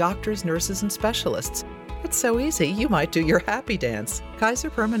of your doctors, nurses, and specialists. It's so easy, you might do your happy dance. Kaiser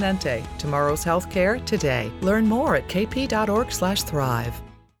Permanente. Tomorrow's healthcare today. Learn more at kp.org/thrive.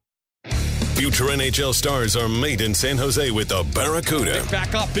 Future NHL stars are made in San Jose with the Barracuda.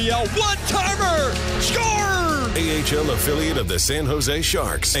 Back up BL, one-timer, score! AHL affiliate of the San Jose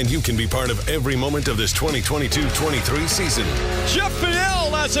Sharks. And you can be part of every moment of this 2022-23 season. Jeff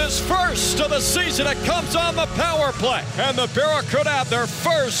BL has his first of the season. It comes on the power play. And the Barracuda have their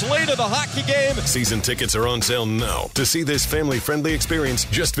first lead of the hockey game. Season tickets are on sale now. To see this family-friendly experience,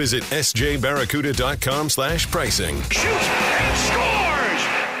 just visit sjbarracuda.com/pricing. Shoots and scores!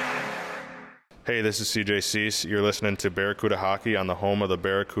 Hey, this is CJ Cease. You're listening to Barracuda Hockey on the home of the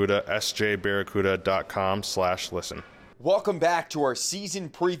Barracuda, sjbarracuda.com/listen. Welcome back to our season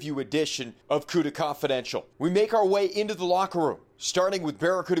preview edition of CUDA Confidential. We make our way into the locker room, starting with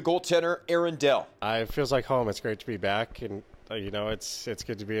Barracuda goaltender Aaron Dell. It feels like home. It's great to be back, and it's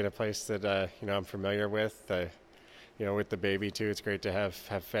good to be in a place that I'm familiar with. With the baby too, it's great to have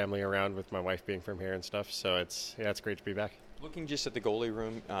family around with my wife being from here and stuff. So it's great to be back. Looking just at the goalie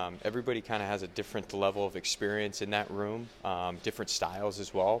room, everybody kind of has a different level of experience in that room, different styles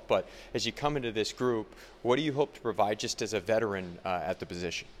as well. But as you come into this group, what do you hope to provide just as a veteran at the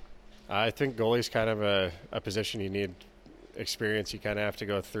position? I think goalie's kind of a position you need experience. You kind of have to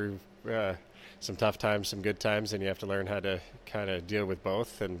go through some tough times, some good times, and you have to learn how to kind of deal with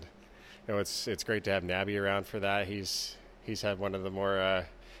both. And it's great to have Nabby around for that. He's had one of the more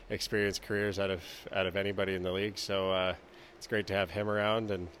experienced careers out of anybody in the league. So it's great to have him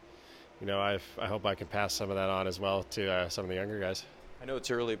around, and I hope I can pass some of that on as well to some of the younger guys. I know it's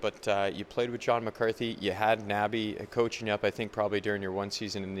early, but you played with John McCarthy. You had Nabby coaching you up, I think, probably during your one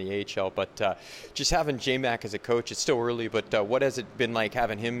season in the AHL. But just having J-Mac as a coach, it's still early, but what has it been like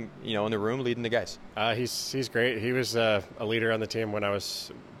having him, in the room leading the guys? He's great. He was a leader on the team when I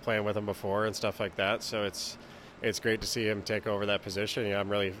was playing with him before and stuff like that. So it's great to see him take over that position. I'm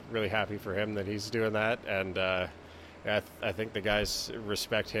really, really happy for him that he's doing that, and I think the guys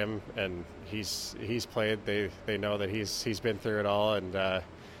respect him, and he's played. They know that he's been through it all, and I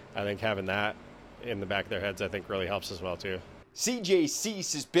think having that in the back of their heads, I think, really helps as well too. CJ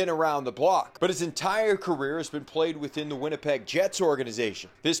Cease has been around the block, but his entire career has been played within the Winnipeg Jets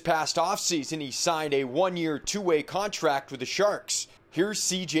organization. This past offseason, he signed a one-year, two-way contract with the Sharks. Here's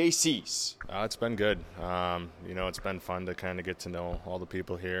CJ Cease. It's been good. It's been fun to kind of get to know all the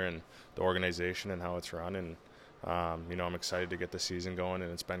people here and the organization and how it's run, and I'm excited to get the season going,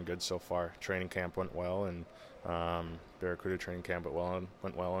 and it's been good so far. Training camp went well, and Barracuda training camp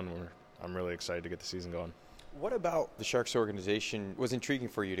went well, and I'm really excited to get the season going. What about the Sharks organization was intriguing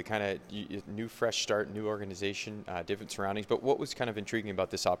for you to kind of new fresh start, new organization, different surroundings, but what was kind of intriguing about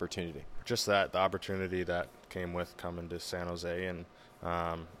this opportunity? Just the opportunity that came with coming to San Jose, and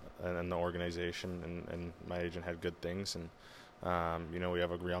the organization, and my agent had good things, and we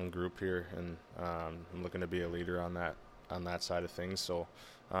have a young group here, and I'm looking to be a leader on that side of things. So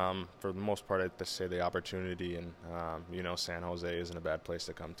for the most part, I'd say the opportunity, and San Jose isn't a bad place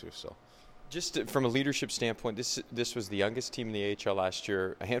to come to. So. Just from a leadership standpoint, this was the youngest team in the AHL last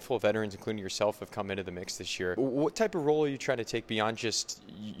year. A handful of veterans, including yourself, have come into the mix this year. What type of role are you trying to take beyond just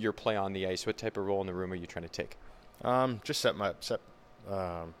your play on the ice? What type of role in the room are you trying to take? Just set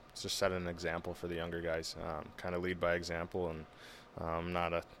an example for the younger guys. Kind of lead by example, and I'm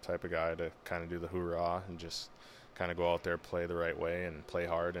not a type of guy to kind of do the hoorah, and just kind of go out there, play the right way, and play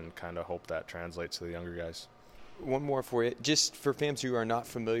hard, and kind of hope that translates to the younger guys. One more for you. Just for fans who are not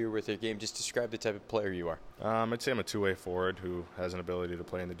familiar with your game, just describe the type of player you are. I'd say I'm a two-way forward who has an ability to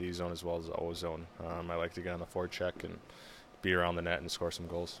play in the D zone as well as the O zone. I like to get on the forecheck and be around the net and score some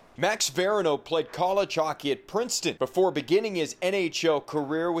goals. Max Verino played college hockey at Princeton before beginning his NHL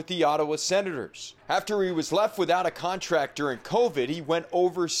career with the Ottawa Senators. After he was left without a contract during COVID, he went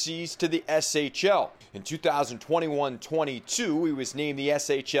overseas to the SHL. In 2021-22, he was named the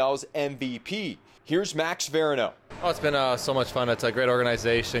SHL's MVP. Here's Max Verino. Oh, it's been so much fun. It's a great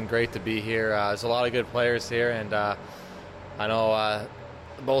organization. Great to be here. There's a lot of good players here, and I know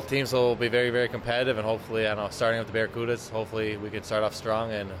both teams will be very, very competitive, and hopefully, starting with the Barracudas, hopefully we can start off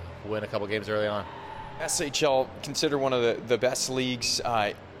strong and win a couple games early on. SHL, considered one of the best leagues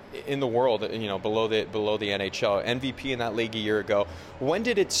in the world, below the NHL. MVP in that league a year ago. When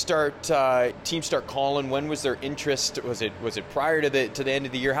did it start? Teams start calling. When was their interest? Was it prior to the end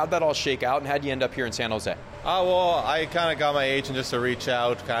of the year? How'd that all shake out, and how'd you end up here in San Jose? Well, I kind of got my agent just to reach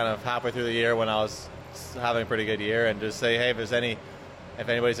out, kind of halfway through the year when I was having a pretty good year, and just say, hey, if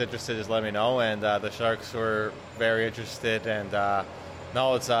anybody's interested, just let me know. And the Sharks were very interested, and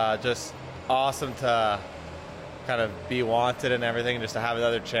it's just awesome to kind of be wanted and everything, and just to have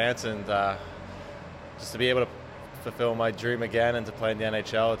another chance, and just to be able to fulfill my dream again and to play in the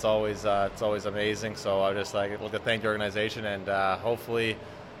NHL. It's always amazing. So I just like to thank the organization, and hopefully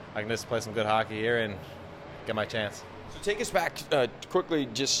I can just play some good hockey here and get my chance. So take us back quickly.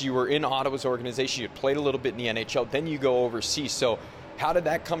 Just you were in Ottawa's organization. You played a little bit in the NHL. Then you go overseas. So how did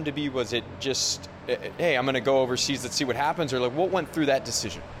that come to be? Was it just, hey, I'm going to go overseas, let's see what happens? Or like, what went through that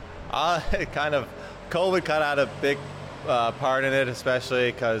decision? COVID kind of had a big part in it,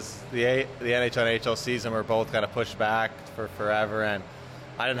 especially because the NHL and AHL season were both kind of pushed back for forever. And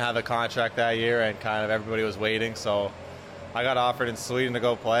I didn't have a contract that year, and kind of everybody was waiting. So I got offered in Sweden to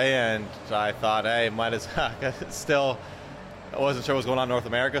go play, and I thought, hey, might as well. Still, I wasn't sure what was going on in North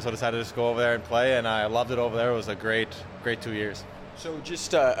America, so I decided to just go over there and play, and I loved it over there. It was a great 2 years. So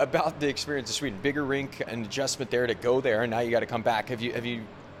just about the experience in Sweden, bigger rink, an adjustment there to go there, and now you got to come back. Have you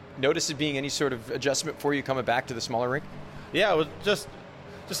noticed it being any sort of adjustment for you coming back to the smaller rink? Yeah, it was just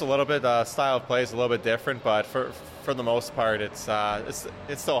a little bit. Style of play is a little bit different, but for the most part, it's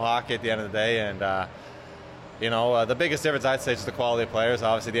still hockey at the end of the day, and the biggest difference I'd say is just the quality of players.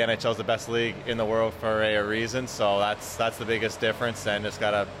 Obviously, the NHL is the best league in the world for a reason, so that's the biggest difference, and just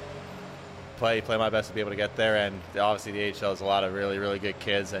gotta play my best to be able to get there. And obviously, the AHL has a lot of really, really good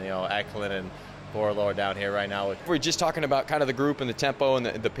kids, and Eklund and Borlo are down here right now. We're just talking about kind of the group and the tempo and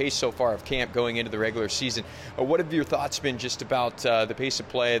the pace so far of camp going into the regular season. What have your thoughts been just about the pace of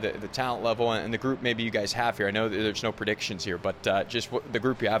play, the talent level, and the group maybe you guys have here? I know that there's no predictions here, but just the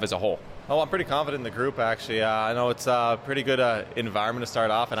group you have as a whole. Oh, I'm pretty confident in the group, actually. I know it's a pretty good environment to start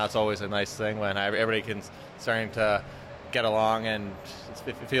off, and that's always a nice thing when everybody can starting to get along, and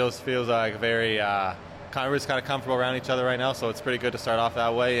it feels like very everybody's kind of comfortable around each other right now, so it's pretty good to start off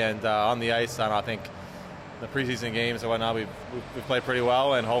that way. And on the ice, I think the preseason games and whatnot, we've played pretty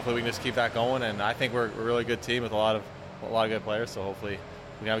well, and hopefully we can just keep that going. And I think we're a really good team with a lot of good players, so hopefully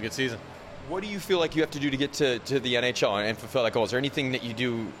we can have a good season. What do you feel like you have to do to get to the NHL and fulfill that goal? Is there anything that you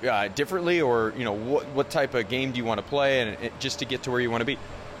do differently, or what type of game do you want to play, and just to get to where you want to be?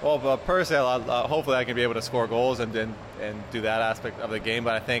 Well, personally, hopefully I can be able to score goals and do that aspect of the game.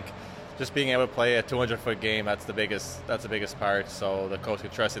 But I think just being able to play a 200-foot game, that's the biggest part. So the coach can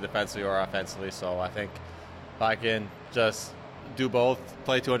trust you defensively or offensively. So I think if I can just do both,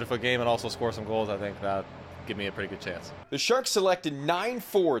 play a 200-foot game and also score some goals, I think that give me a pretty good chance. The Sharks selected 9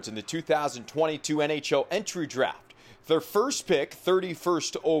 forwards in the 2022 NHL entry draft. Their first pick,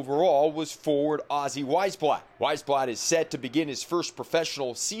 31st overall, was forward Ozzy Weisblatt. Weisblatt is set to begin his first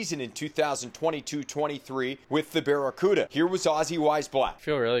professional season in 2022-23 with the Barracuda. Here was Ozzy Weisblatt. I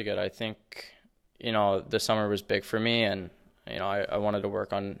feel really good. I think, the summer was big for me, and, I wanted to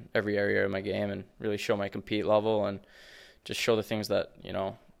work on every area of my game and really show my compete level and just show the things that,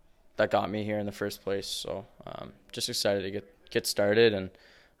 that got me here in the first place. So just excited to get started, and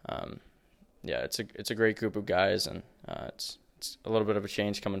yeah, it's a great group of guys, and it's a little bit of a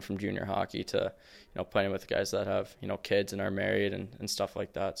change coming from junior hockey to playing with guys that have kids and are married and stuff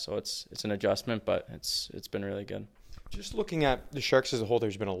like that. So it's an adjustment, but it's been really good. Just looking at the Sharks as a whole,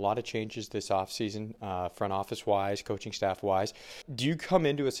 there's been a lot of changes this offseason, front office wise, coaching staff wise. Do you come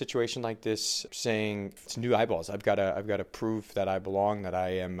into a situation like this saying it's new eyeballs? I've got to prove that I belong, that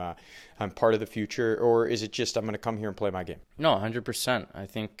I'm part of the future, or is it just I'm going to come here and play my game? No, 100%. I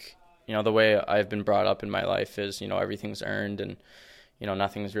think the way I've been brought up in my life is everything's earned, and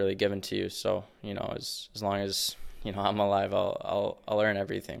nothing's really given to you. So as long as I'm alive, I'll earn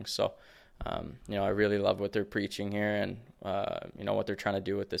everything. So. I really love what they're preaching here, and what they're trying to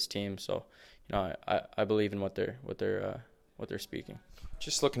do with this team. So, I believe in what they're speaking.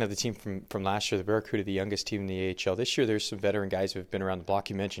 Just looking at the team from last year, the Barracuda, the youngest team in the AHL. This year, there's some veteran guys who have been around the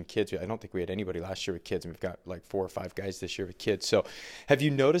block. You mentioned kids. I don't think we had anybody last year with kids, and we've got like 4 or 5 guys this year with kids. So, have you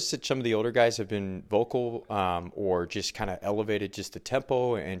noticed that some of the older guys have been vocal, or just kind of elevated just the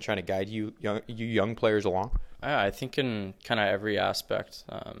tempo and trying to guide you young players along? I think in kind of every aspect,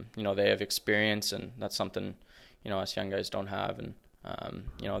 they have experience, and that's something, us young guys don't have. And,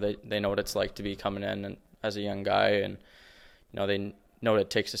 they know what it's like to be coming in and as a young guy, and, they know what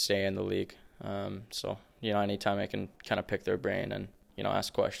it takes to stay in the league. So, anytime I can kind of pick their brain and,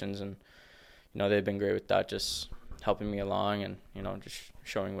 ask questions, and, they've been great with that, just helping me along and, just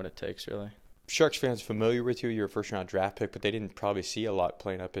showing what it takes, really. Sharks fans familiar with you. You're a first-round draft pick, but they didn't probably see a lot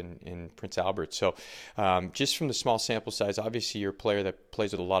playing up in Prince Albert. So just from the small sample size, obviously you're a player that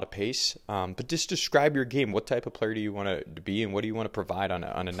plays with a lot of pace. But just describe your game. What type of player do you want to be, and what do you want to provide on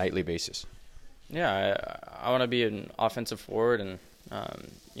a nightly basis? Yeah, I want to be an offensive forward, and,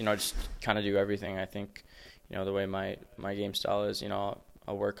 just kind of do everything. I think, the way my game style is, I'll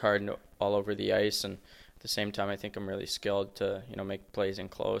work hard all over the ice, and at the same time I think I'm really skilled to, make plays in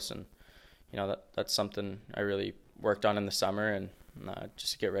close, and that's something I really worked on in the summer, and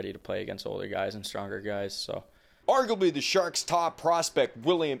just to get ready to play against older guys and stronger guys. So Arguably the Sharks' top prospect,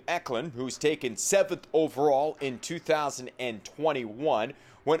 William Eklund, who's taken 7th overall in 2021,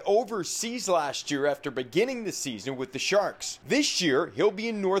 went overseas last year after beginning the season with the Sharks. This year, he'll be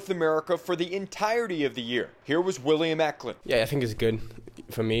in North America for the entirety of the year. Here was William Eklund. Yeah, I think it's good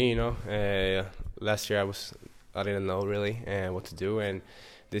for me, last year I didn't know really what to do, and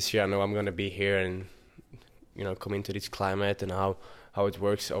this year I know I'm going to be here and, come into this climate and how it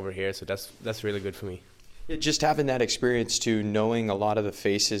works over here, so that's really good for me. Yeah, just having that experience too, knowing a lot of the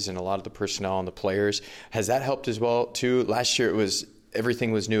faces and a lot of the personnel and the players, has that helped as well too? Last year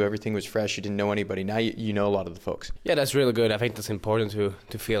everything was new, everything was fresh, you didn't know anybody. Now you know a lot of the folks. Yeah, that's really good. I think that's important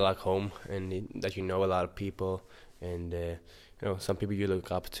to feel like home and that you know a lot of people and some people you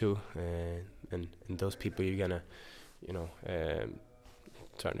look up to and those people you're gonna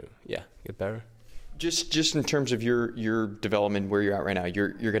try to get better. Just in terms of your development, where you're at right now,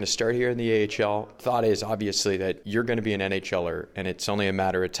 you're going to start here in the AHL. Thought is obviously that you're going to be an NHLer, and it's only a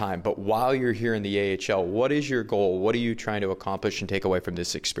matter of time. But while you're here in the AHL, what is your goal? What are you trying to accomplish and take away from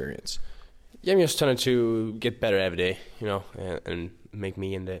this experience? Yeah, I'm just trying to get better every day, and make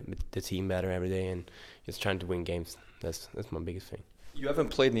me and the team better every day, and just trying to win games. That's my biggest thing. You haven't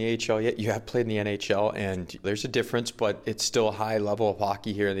played in the AHL yet. You have played in the NHL, and there's a difference, but it's still a high level of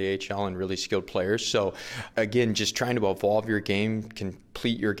hockey here in the AHL and really skilled players. So, again, just trying to evolve your game,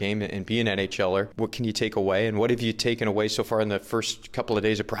 complete your game, and be an NHLer. What can you take away, and what have you taken away so far in the first couple of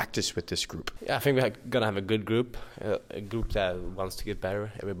days of practice with this group? Yeah, I think we're going to have a good group, a group that wants to get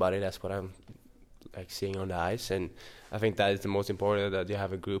better. Everybody, that's what I'm seeing on the ice, and I think that is the most important, that you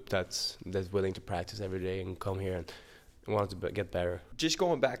have a group that's willing to practice every day and come here and wanted to get better. Just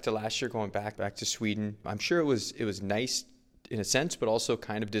going back to last year, going back to Sweden, I'm sure it was nice in a sense, but also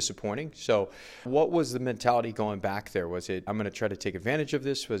kind of disappointing. So what was the mentality going back there? Was it, I'm going to try to take advantage of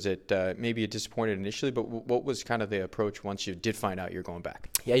this? Was it maybe disappointed initially, but what was kind of the approach once you did find out you're going back?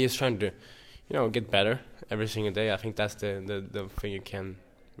 Yeah, just trying to, get better every single day. I think that's the thing you can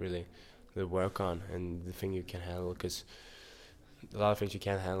really work on and the thing you can handle, because a lot of things you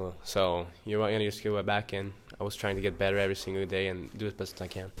can't handle. So you want to just go back in. I was trying to get better every single day and do as best as I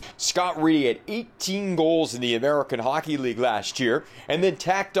can. Scott Reedy had 18 goals in the American Hockey League last year and then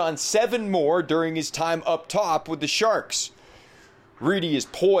tacked on 7 more during his time up top with the Sharks. Reedy is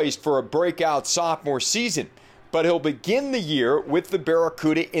poised for a breakout sophomore season, but he'll begin the year with the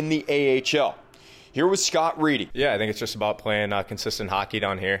Barracuda in the AHL. Here was Scott Reedy. Yeah, I think it's just about playing consistent hockey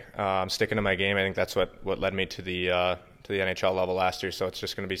down here. Sticking to my game. I think that's what led me to the NHL level last year. So it's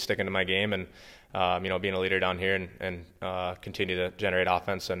just going to be sticking to my game and being a leader down here and continue to generate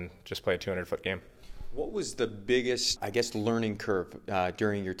offense and just play a 200-foot game. What was the biggest, learning curve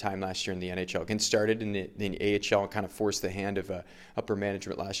during your time last year in the NHL? Again, started in the AHL and kind of forced the hand of upper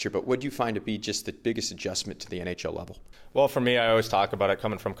management last year, but what do you find to be just the biggest adjustment to the NHL level? Well, for me, I always talk about it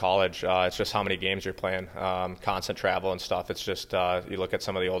coming from college. It's just how many games you're playing, constant travel and stuff. It's just you look at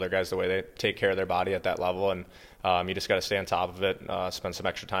some of the older guys, the way they take care of their body at that level, and you just got to stay on top of it, spend some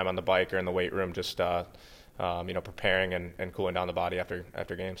extra time on the bike or in the weight room, just preparing and cooling down the body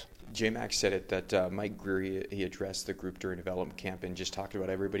after games. J-Mac said it that Mike Greer, he addressed the group during development camp and just talked about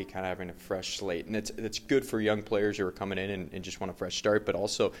everybody kind of having a fresh slate. And it's good for young players who are coming in and just want a fresh start, but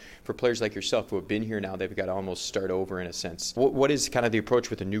also for players like yourself who have been here now, they've got to almost start over in a sense. What is kind of the approach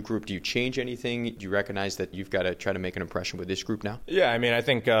with a new group? Do you change anything? Do you recognize that you've got to try to make an impression with this group now? Yeah, I mean, I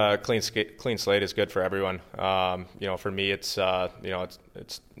think clean slate is good for everyone. For me, it's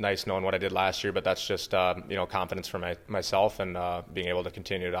nice knowing what I did last year, but that's just confidence for myself and being able to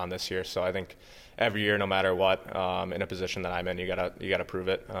continue it on this year. So I think every year, no matter what, in a position that I'm in, you gotta prove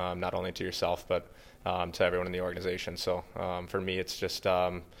it, not only to yourself but to everyone in the organization. So for me, it's just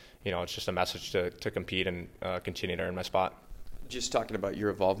it's just a message to compete and continue to earn my spot. Just talking about your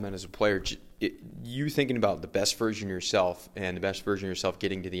involvement as a player, you thinking about the best version of yourself and the best version of yourself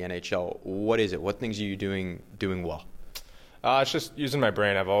getting to the NHL. What is it? What things are you doing well? It's just using my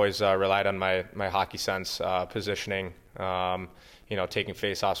brain. I've always relied on my hockey sense, positioning, taking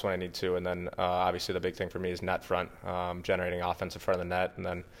face-offs when I need to, and then obviously the big thing for me is net front, generating offense in front of the net, and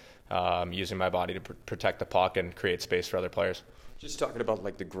then using my body to protect the puck and create space for other players. Just talking about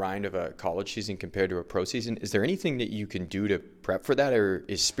like the grind of a college season compared to a pro season, is there anything that you can do to prep for that, or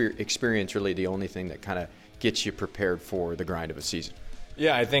is experience really the only thing that kind of gets you prepared for the grind of a season?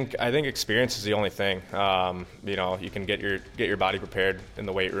 Yeah, I think experience is the only thing. You can get your body prepared in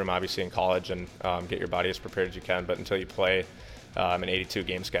the weight room, obviously in college, and get your body as prepared as you can. But until you play an 82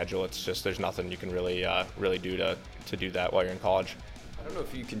 game schedule, it's just there's nothing you can really do to do that while you're in college. I don't know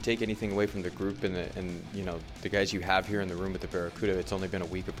if you can take anything away from the group and the guys you have here in the room with the Barracuda. It's only been a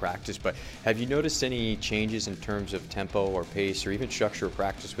week of practice, but have you noticed any changes in terms of tempo or pace or even structure of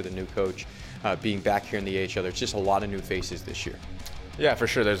practice with a new coach being back here in the AHL? There's just a lot of new faces this year. Yeah, for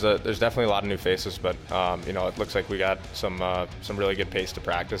sure. There's definitely a lot of new faces, but it looks like we got some really good pace to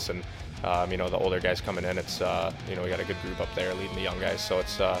practice, and the older guys coming in. It's we got a good group up there leading the young guys. So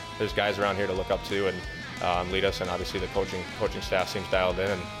it's there's guys around here to look up to and lead us, and obviously the coaching staff seems dialed in,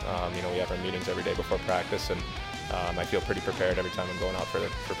 and we have our meetings every day before practice, and I feel pretty prepared every time I'm going out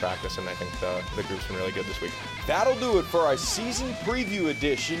for practice, and I think the group's been really good this week. That'll do it for our season preview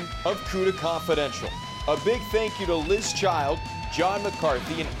edition of CUDA Confidential. A big thank you to Liz Child, John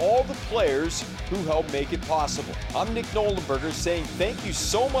McCarthy, and all the players who helped make it possible. I'm Nick Nolenberger saying thank you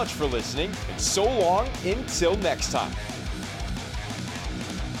so much for listening, and so long until next time.